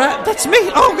on a rat. That's me.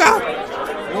 Oh, God.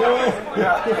 Oh,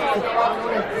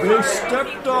 they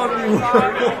stepped on you.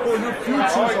 Your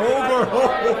future's over.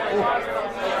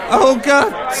 Oh,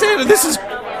 God. Santa, this is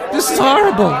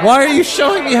horrible. Why are you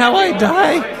showing me how I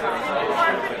die?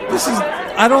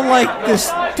 I don't like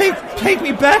this. Take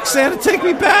me back, Santa. Take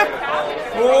me back.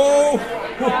 Oh.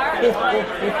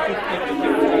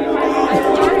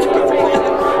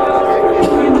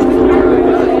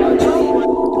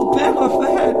 Back off the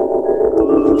head.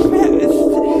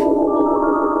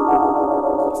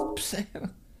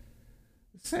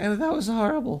 Santa, that was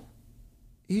horrible.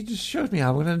 You just showed me how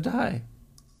I'm going to die.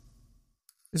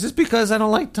 Is this because I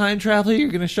don't like time travel? You're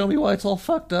going to show me why it's all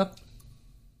fucked up?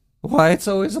 Why it's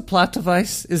always a plot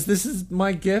device? This is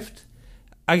my gift?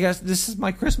 I guess this is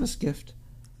my Christmas gift.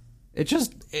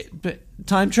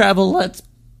 Time travel lets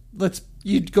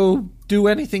you go do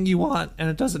anything you want, and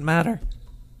it doesn't matter.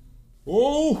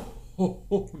 Oh,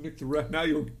 Nick the Rat, now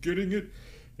you're getting it?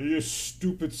 You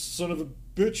stupid son of a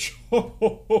bitch.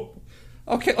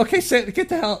 Okay, Santa, get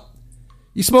the hell.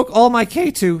 You smoke all my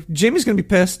K2. Jimmy's going to be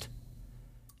pissed.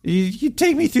 You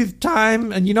take me through the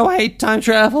time, and you know I hate time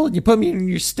travel, and you put me in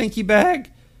your stinky bag.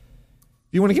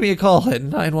 If you want to give me a call at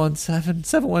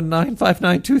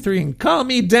 917-719-5923 and calm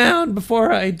me down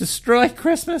before I destroy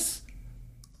Christmas.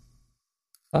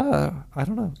 I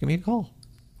don't know. Give me a call.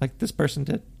 Like this person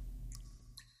did.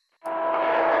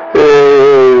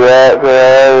 Hey, that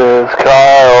is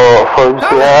Kyle from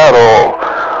Seattle.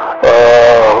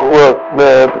 Look,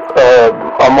 man,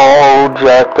 I'm all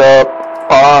jacked up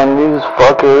on these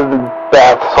fucking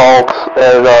bath salts,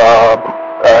 and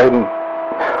I'm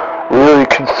really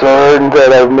concerned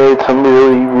that I've made some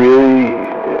really, really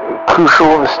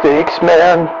crucial mistakes,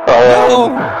 man.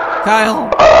 Kyle.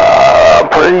 I'm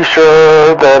pretty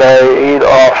sure that I ate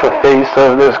off the face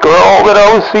of this girl that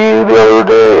I was seeing the other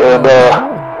day, and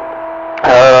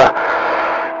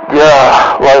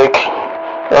yeah, like,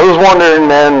 I was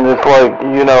wondering, man, if, like,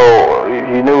 you know,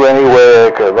 you knew any way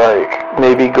I could, like,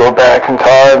 maybe go back in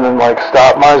time and, like,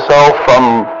 stop myself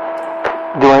from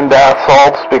doing bath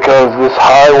salts, because this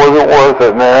high wasn't worth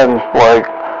it, man. Like,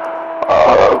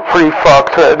 pretty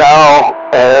fucked right now,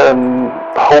 and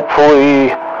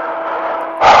hopefully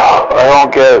I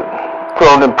don't get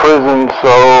thrown in prison, so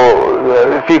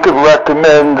if you could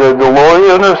recommend a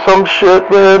DeLorean or some shit,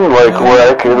 man, like,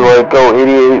 where I could, like, go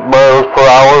 88 miles per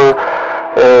hour,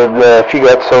 and if you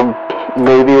got some,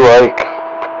 maybe, like,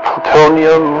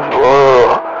 plutonium,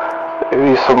 or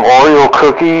maybe some Oreo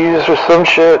cookies or some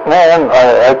shit, man.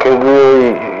 I could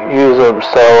really use them.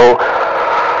 So,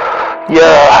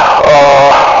 yeah,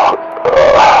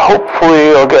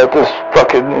 hopefully I'll get this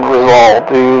fucking resolved,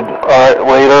 dude. Alright,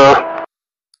 later.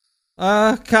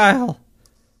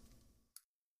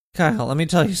 Kyle, let me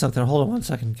tell you something. Hold on one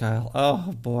second, Kyle.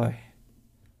 Oh, boy.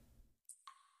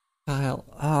 Kyle,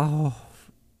 oh.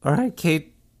 Alright,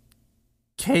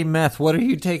 K-Meth, what are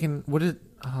you taking?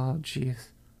 Oh, jeez.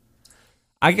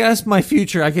 I guess my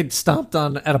future, I get stomped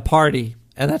on at a party,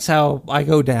 and that's how I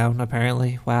go down,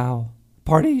 apparently. Wow.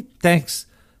 Party? Thanks.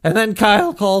 And then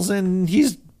Kyle calls in,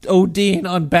 he's ODing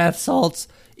on bath salts,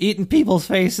 eating people's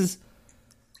faces.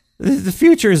 The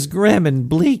future is grim and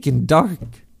bleak and dark.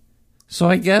 So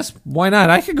I guess, why not?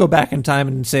 I could go back in time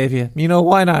and save you. You know,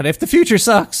 why not? If the future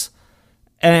sucks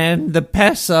and the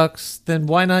past sucks, then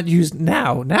why not use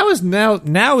now? Now is now.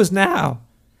 Now is now.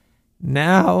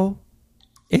 Now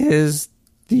is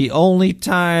the only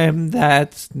time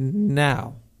that's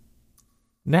now.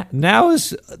 Now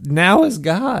is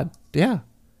God. Yeah.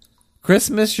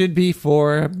 Christmas should be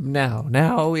for now.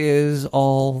 Now is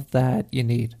all that you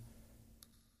need.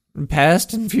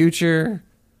 Past and future,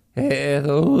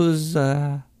 those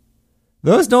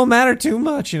don't matter too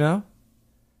much, you know.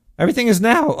 Everything is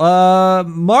now.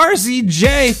 Marzi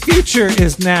J, future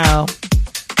is now.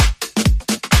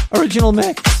 Original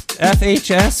mix,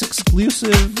 FHS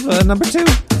exclusive number 2,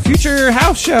 Future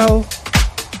House Show.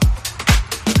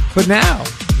 But now,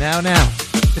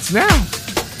 it's now.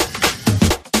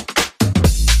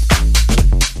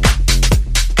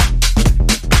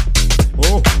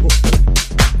 Oh,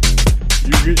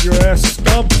 you get your ass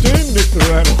stomped in, Nick the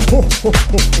Rattle.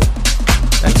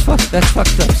 That's fucked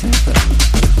up, Santa.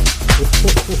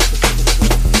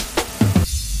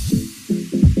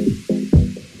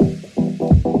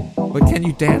 But can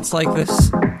you dance like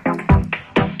this?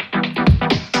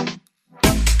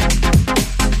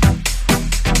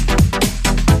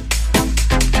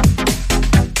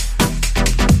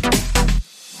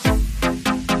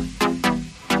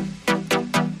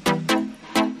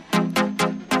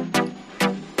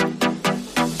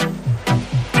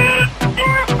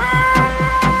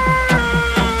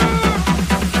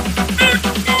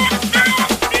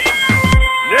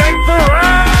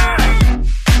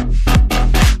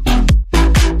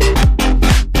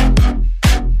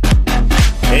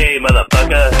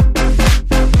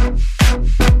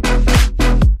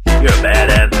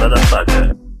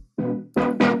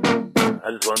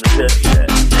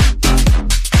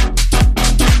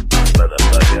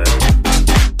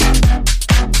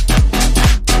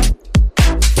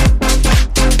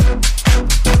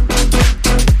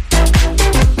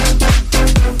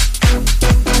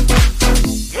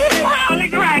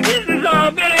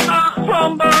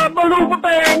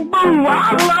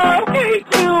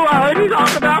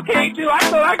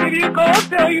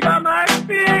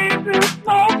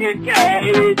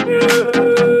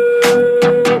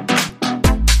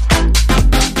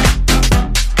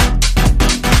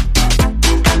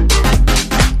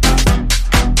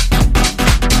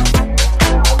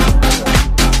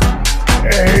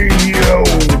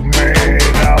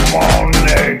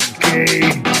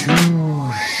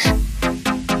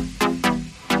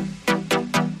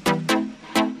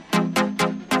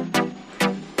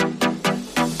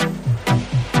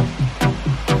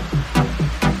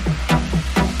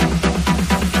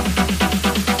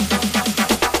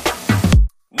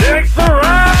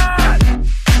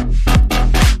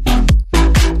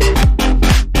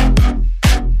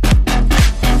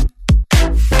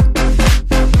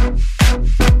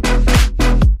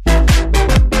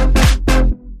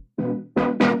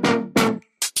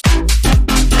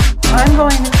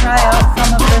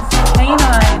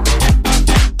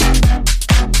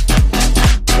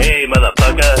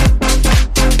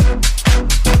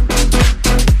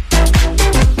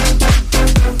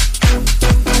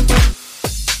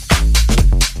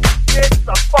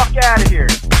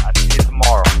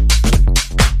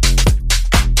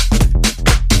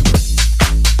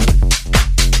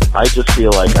 I just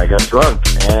feel like I got drunk,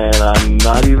 and I'm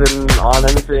not even on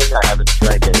anything. I haven't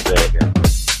drank anything.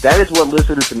 That is what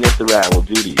listening to Nick the Rat will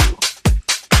do to you.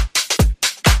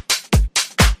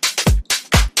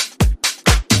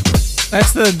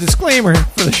 That's the disclaimer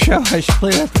for the show. I should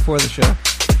play that before the show.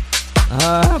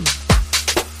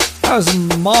 That was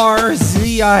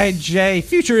Marzi.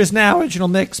 Future is now. Original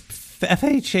mix.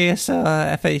 FHS.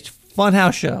 FH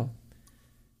Funhouse show.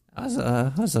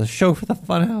 That was a show for the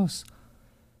Funhouse.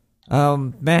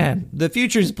 Man, the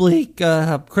future's bleak.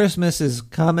 Christmas is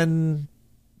coming,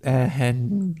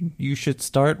 and you should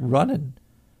start running.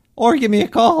 or give me a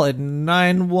call at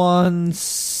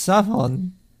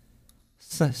 917.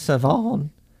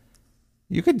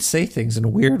 You could say things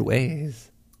in weird ways.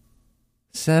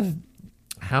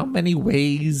 How many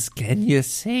ways can you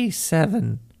say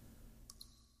 7?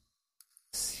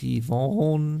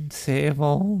 Seven.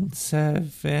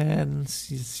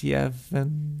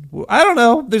 I don't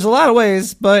know. There's a lot of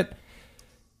ways, but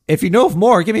if you know of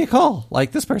more, give me a call,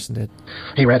 like this person did.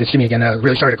 Hey, Rad, it's Jimmy again.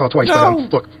 Really sorry to call twice, No.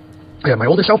 but look, my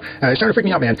older self started to freak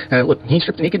me out, man. Look, he's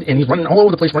stripped naked and he's running all over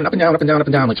the place, running up and down,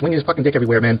 like swinging his fucking dick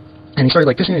everywhere, man. And he started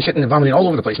like pissing and shitting and vomiting all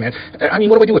over the place, man. I mean,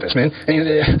 what do I do with this, man? I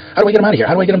mean, how do I get him out of here?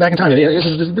 How do I get him back in time? This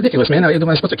is ridiculous, man. Am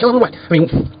I supposed to kill him or what? I mean,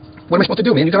 what am I supposed to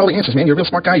do, man? You got all the answers, man. You're a real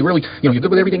smart guy. You really, you're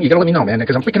good with everything. You gotta let me know, man,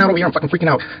 because I'm freaking out over here. I'm fucking freaking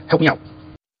out. Help me out.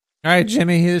 All right,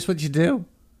 Jimmy, here's what you do.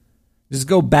 Just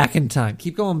go back in time.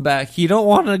 Keep going back. You don't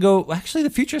want to go... Actually, the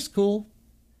future's cool.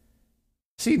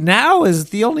 See, now is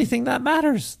the only thing that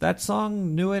matters. That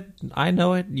song knew it. I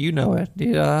know it. You know it.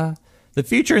 The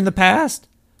future and the past,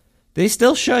 they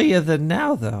still show you the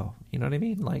now, though. You know what I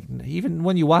mean? Like, even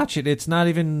when you watch it, it's not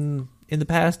even in the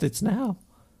past. It's now.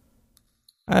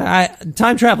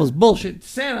 Time travel is bullshit.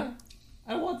 Santa,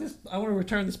 I want this. I want to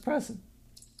return this present.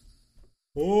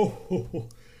 Oh,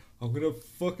 I'm gonna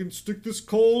fucking stick this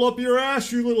coal up your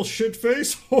ass, you little shit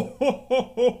face.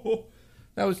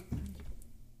 That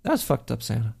was fucked up,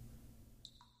 Santa.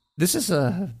 This is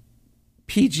a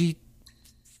PG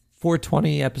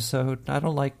 420 episode. I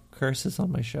don't like curses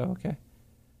on my show. Okay,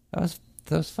 that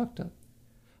was fucked up.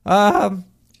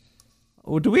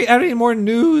 Do we have any more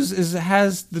news?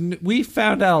 We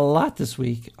found out a lot this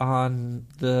week on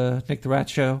the Nick the Rat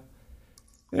show.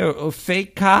 There were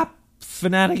fake cop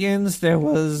shenanigans. There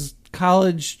was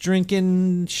college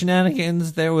drinking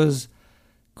shenanigans. There was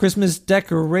Christmas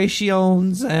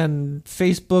decorations and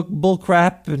Facebook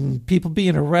bullcrap and people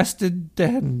being arrested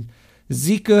and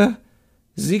Zika,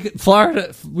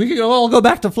 Florida. We could all go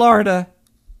back to Florida.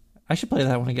 I should play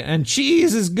that one again. And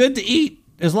cheese is good to eat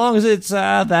as long as it's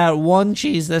that one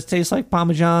cheese that tastes like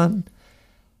Parmesan.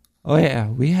 Oh yeah,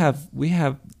 we have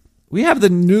the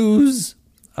news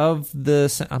of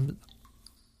the.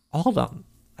 Hold on,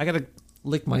 I gotta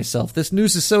lick myself. This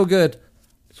news is so good. I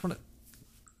just want to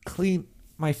clean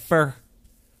my fur.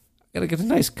 I gotta get a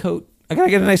nice coat.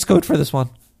 For this one.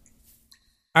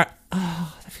 All right.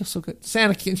 Oh, that feels so good.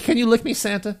 Santa, can you lick me,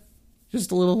 Santa?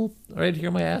 Just a little right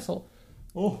here, my asshole.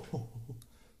 Oh,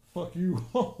 fuck you.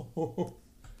 All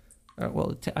right,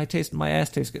 well, my ass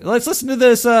tastes good. Let's listen to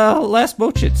this last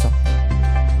boat shit song.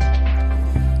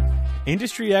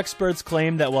 Industry experts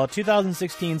claim that while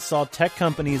 2016 saw tech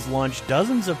companies launch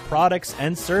dozens of products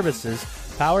and services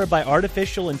powered by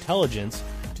artificial intelligence,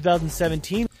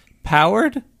 2017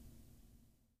 powered?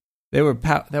 They were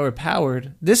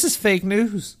powered. This is fake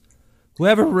news.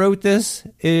 Whoever wrote this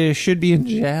should be in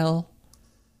jail.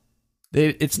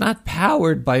 It's not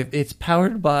powered by. It's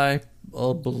powered by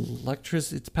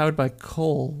electricity. It's powered by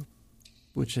coal,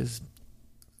 which is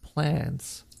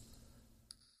plants.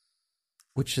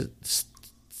 Which is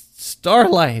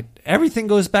Starlight. Everything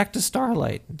goes back to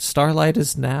Starlight. Starlight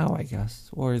is now, I guess,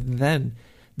 or then.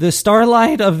 The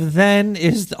Starlight of then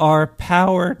is our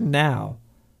power now.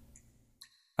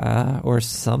 Or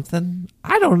something.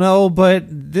 I don't know, but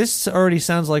this already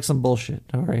sounds like some bullshit.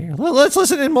 All right, let's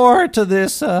listen in more to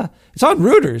this. It's on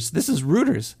Reuters. This is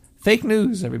Reuters. Fake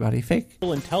news, everybody. Fake.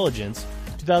 Intelligence.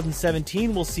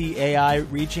 2017 will see AI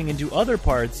reaching into other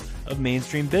parts of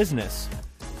mainstream business.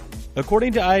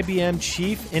 According to IBM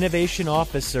Chief Innovation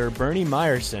Officer Bernie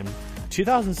Meyerson,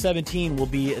 2017 will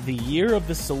be the year of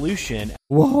the solution.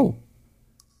 Whoa.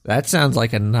 That sounds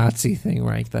like a Nazi thing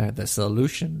right there. The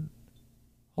solution.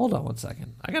 Hold on one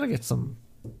second. I gotta get some.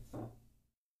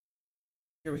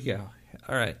 Here we go.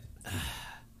 All right.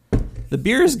 The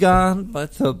beer is gone,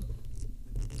 but the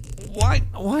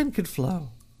wine could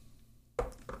flow.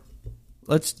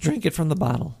 Let's drink it from the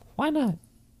bottle. Why not?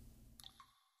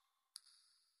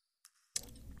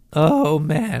 Oh,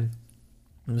 man.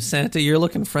 Santa, you're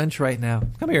looking French right now.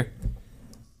 Come here.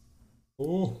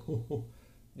 Oh,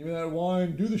 give me that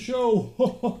wine. Do the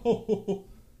show.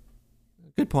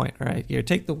 Good point. All right, here,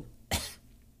 take the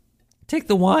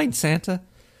wine, Santa.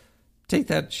 Take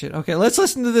that shit. Okay, let's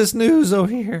listen to this news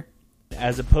over here.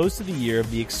 As opposed to the year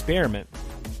of the experiment.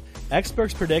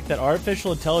 Experts predict that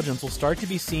artificial intelligence will start to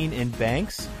be seen in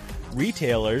banks,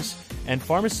 retailers, and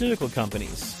pharmaceutical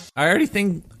companies. I already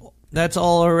think that's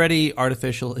all already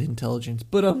artificial intelligence.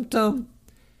 But you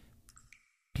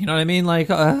know what I mean? Like,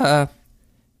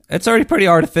 it's already pretty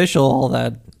artificial, all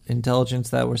that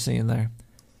intelligence that we're seeing there.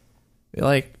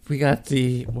 Like, we got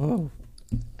the... Whoa.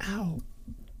 Ow.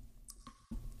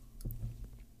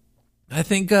 I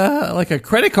think like a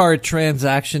credit card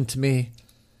transaction to me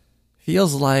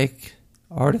feels like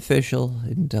artificial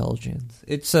intelligence.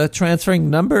 It's transferring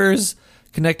numbers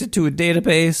connected to a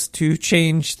database to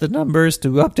change the numbers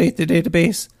to update the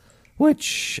database,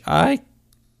 which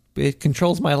it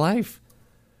controls my life.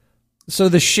 So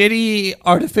the shitty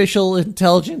artificial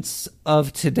intelligence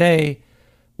of today,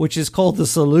 which is called the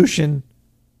solution.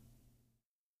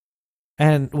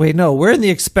 And wait, no, we're in the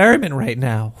experiment right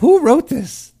now. Who wrote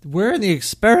this? We're in the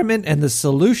experiment and the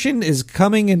solution is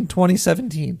coming in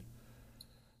 2017.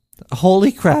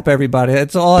 Holy crap, everybody.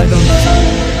 That's all I don't.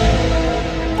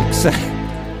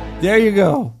 There you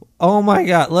go. Oh my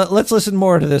God. Let's listen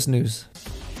more to this news.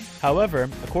 However,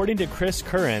 according to Chris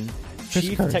Curran,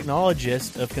 Chief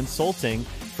Technologist of Consulting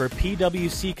for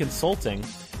PwC Consulting,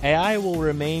 AI will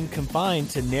remain confined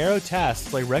to narrow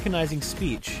tasks like recognizing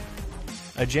speech.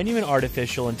 A genuine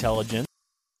artificial intelligence.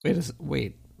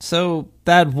 Wait. So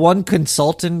that one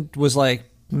consultant was like,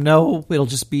 no, it'll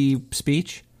just be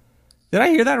speech? Did I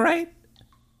hear that right?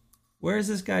 Where is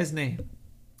this guy's name?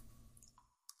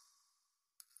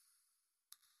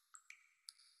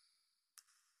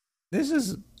 This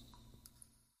is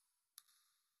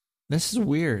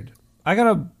weird. I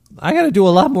gotta do a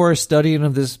lot more studying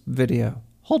of this video.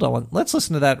 Hold on, let's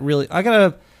listen to that. Really, all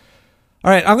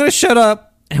right, I'm gonna shut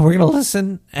up and we're gonna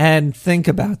listen and think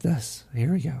about this.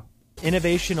 Here we go.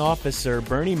 Innovation Officer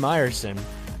Bernie Meyerson.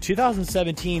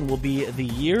 2017 will be the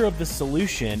year of the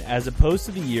solution as opposed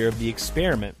to the year of the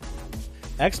experiment.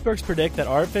 Experts predict that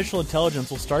artificial intelligence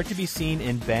will start to be seen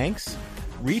in banks,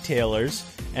 retailers,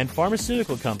 and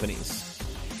pharmaceutical companies.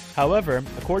 However,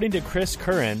 according to Chris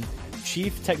Curran,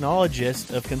 Chief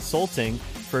Technologist of Consulting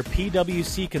for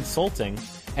PwC Consulting,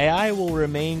 AI will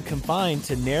remain confined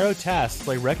to narrow tasks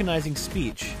like recognizing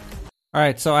speech. All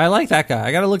right, so I like that guy.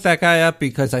 I got to look that guy up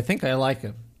because I think I like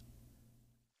him.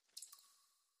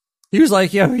 He was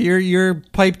like, "Yo, your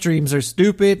pipe dreams are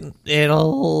stupid.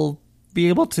 It'll be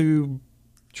able to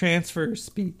transfer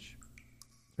speech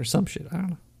or some shit. I don't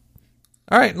know."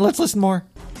 All right, let's listen more.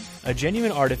 A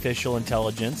genuine artificial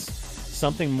intelligence,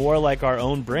 something more like our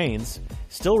own brains,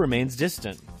 still remains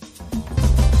distant.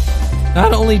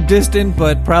 Not only distant,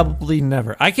 but probably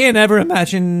never. I can't ever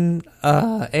imagine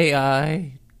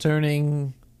AI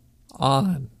turning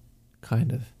on,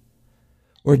 kind of.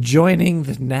 Or joining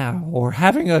the now, or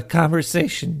having a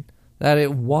conversation that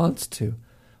it wants to.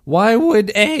 Why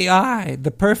would AI, the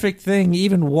perfect thing,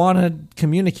 even want to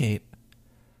communicate?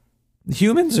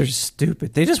 Humans are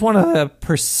stupid. They just want to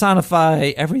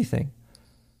personify everything.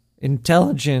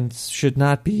 Intelligence should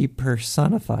not be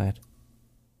personified.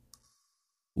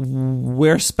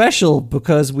 We're special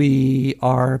because we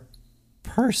are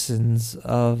persons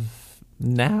of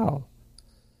now.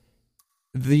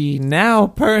 The now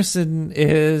person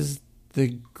is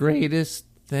the greatest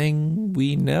thing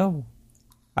we know.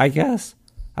 I guess.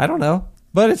 I don't know.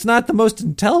 But it's not the most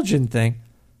intelligent thing.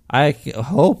 I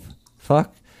hope.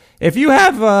 Fuck. If you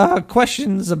have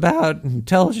questions about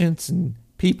intelligence and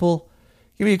people,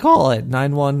 give me a call at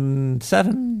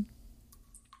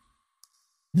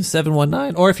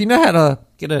 917-719. Or if you know how to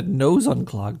get a nose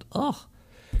unclogged. Oh.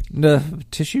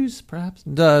 Tissues, perhaps?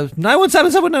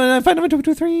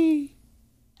 917-719-59223.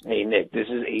 Hey, Nick, this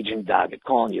is Agent Doggett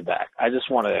calling you back. I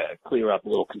just want to clear up a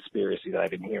little conspiracy that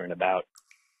I've been hearing about.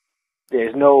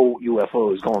 There's no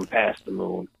UFOs going past the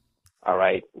moon, all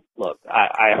right? Look,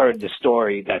 I heard the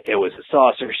story that there was a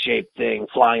saucer-shaped thing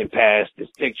flying past.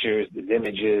 There's pictures, there's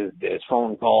images, there's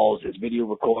phone calls, there's video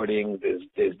recordings,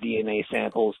 there's DNA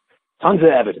samples. Tons of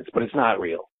evidence, but it's not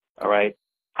real, all right?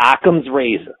 Occam's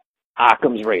razor.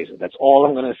 Occam's razor. That's all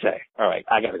I'm going to say. All right,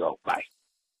 I got to go. Bye.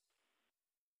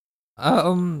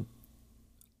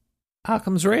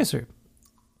 Occam's razor.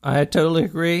 I totally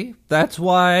agree. That's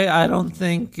why I don't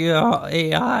think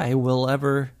AI will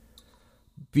ever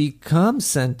become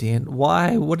sentient.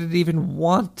 Why would it even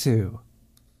want to?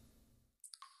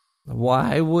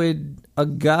 Why would a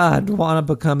god want to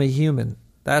become a human?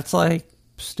 That's like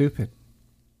stupid.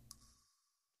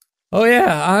 Oh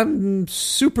yeah, I'm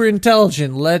super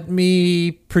intelligent. Let me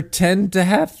pretend to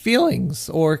have feelings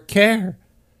or care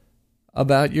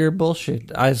about your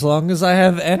bullshit. As long as I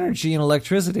have energy and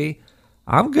electricity,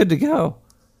 I'm good to go.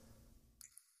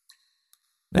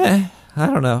 I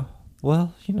don't know.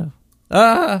 Well,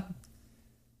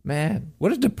 man,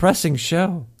 what a depressing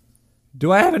show.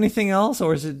 Do I have anything else,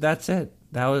 or is it that's it?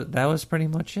 That was pretty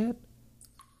much it.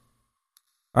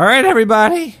 All right,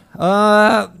 everybody.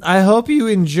 I hope you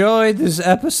enjoyed this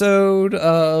episode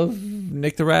of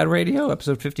Nick the Rad Radio,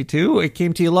 episode 52. It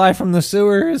came to you live from the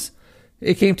sewers.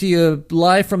 It came to you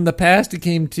live from the past. It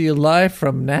came to you live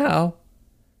from now.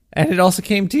 And it also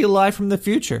came to you live from the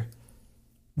future.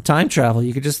 Time travel,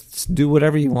 you could just do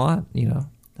whatever you want, you know.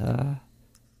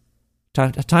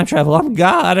 Time travel, I'm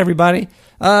God, everybody.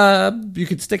 You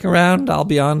could stick around. I'll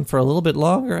be on for a little bit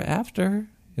longer after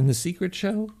in the secret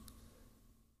show.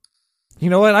 You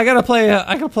know what? I gotta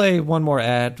play one more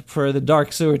ad for the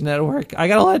Dark Sewer Network. I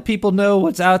gotta let people know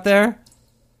what's out there.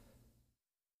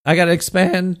 I gotta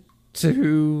expand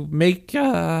to make.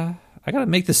 I gotta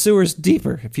make the sewers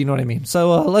deeper, if you know what I mean.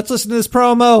 So let's listen to this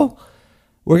promo.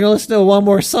 We're gonna listen to one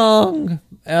more song.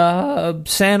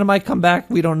 Santa might come back.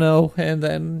 We don't know, and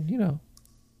then you know,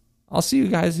 I'll see you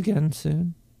guys again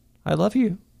soon. I love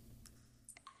you.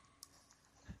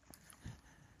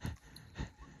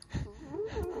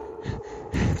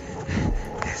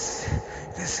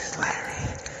 This is Larry,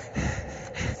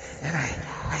 and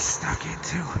I snuck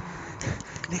into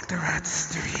Nick the Rat's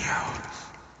studio.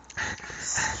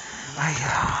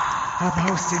 I'm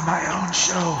hosting my own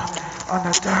show on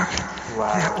the Dark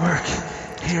Network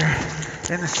here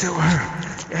in the sewer.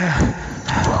 Yeah.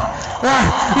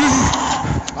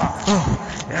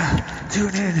 Yeah.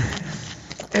 Tune in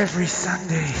every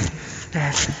Sunday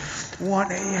at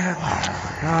 1 a.m.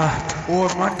 Or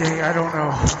Monday, I don't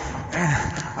know. And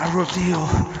I reveal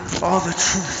all the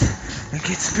truth and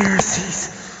conspiracies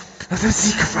of the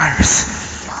Zika virus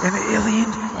and the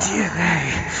alien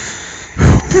DNA.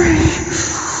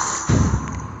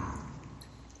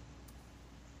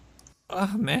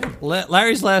 Oh man,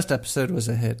 Larry's last episode was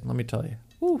a hit. Let me tell you.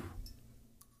 Whew.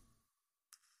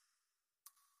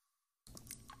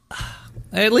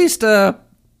 At least, yeah,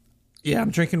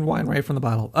 I'm drinking wine right from the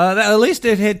bottle. At least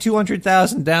it hit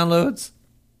 200,000 downloads.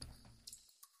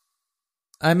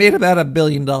 I made about $1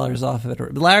 billion off of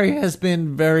it. Larry has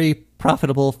been very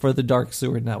profitable for the Dark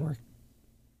Sewer Network.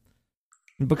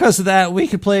 And because of that, we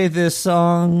could play this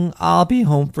song, I'll Be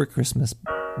Home for Christmas.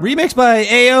 Remixed by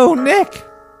A.O. Nick.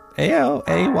 A.O.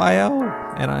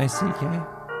 A-Y-O-N-I-C-K.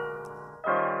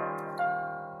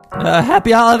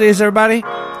 Happy holidays, everybody.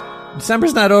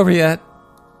 December's not over yet.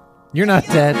 You're not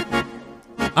dead.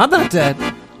 I'm not dead.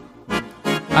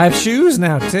 I have shoes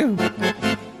now, too.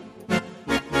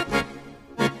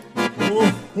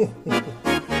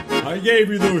 I gave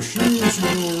you those shoes, you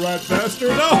little rat bastard.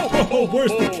 Oh,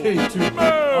 where's the K2?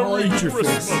 I'll eat your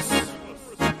face.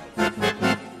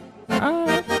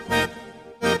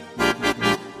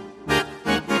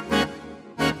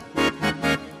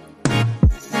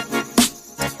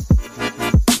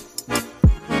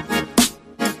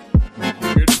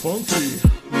 Get funky.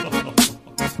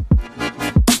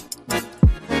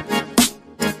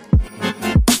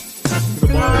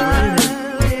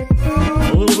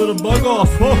 A little bit of bug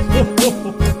off.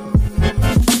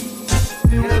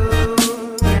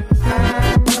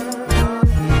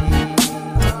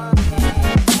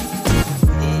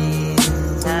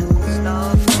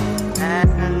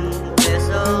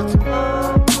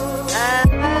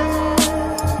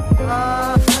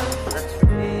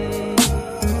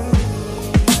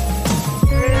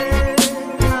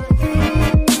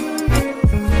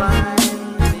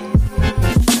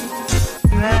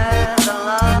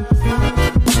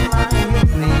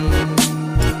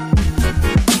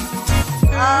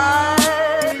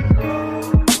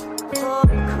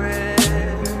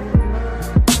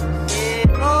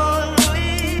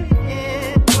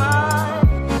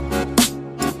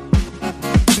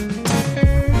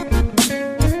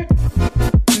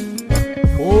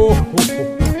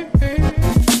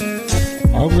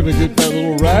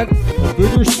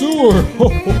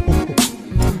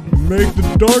 Make the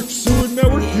Dark Sewer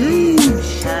Network huge!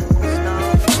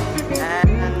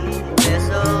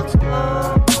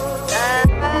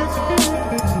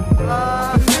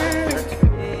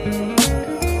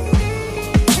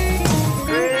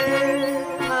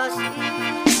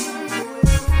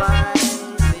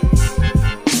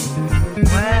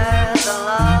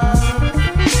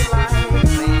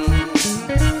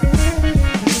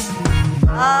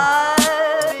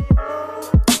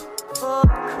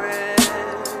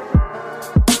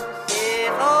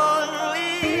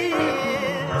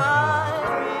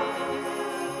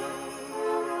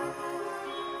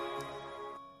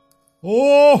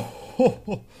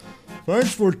 Oh,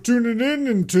 thanks for tuning in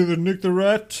into the Nick the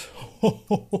Rat.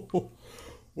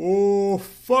 Oh,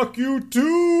 fuck you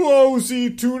too, OZ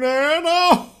Tunan.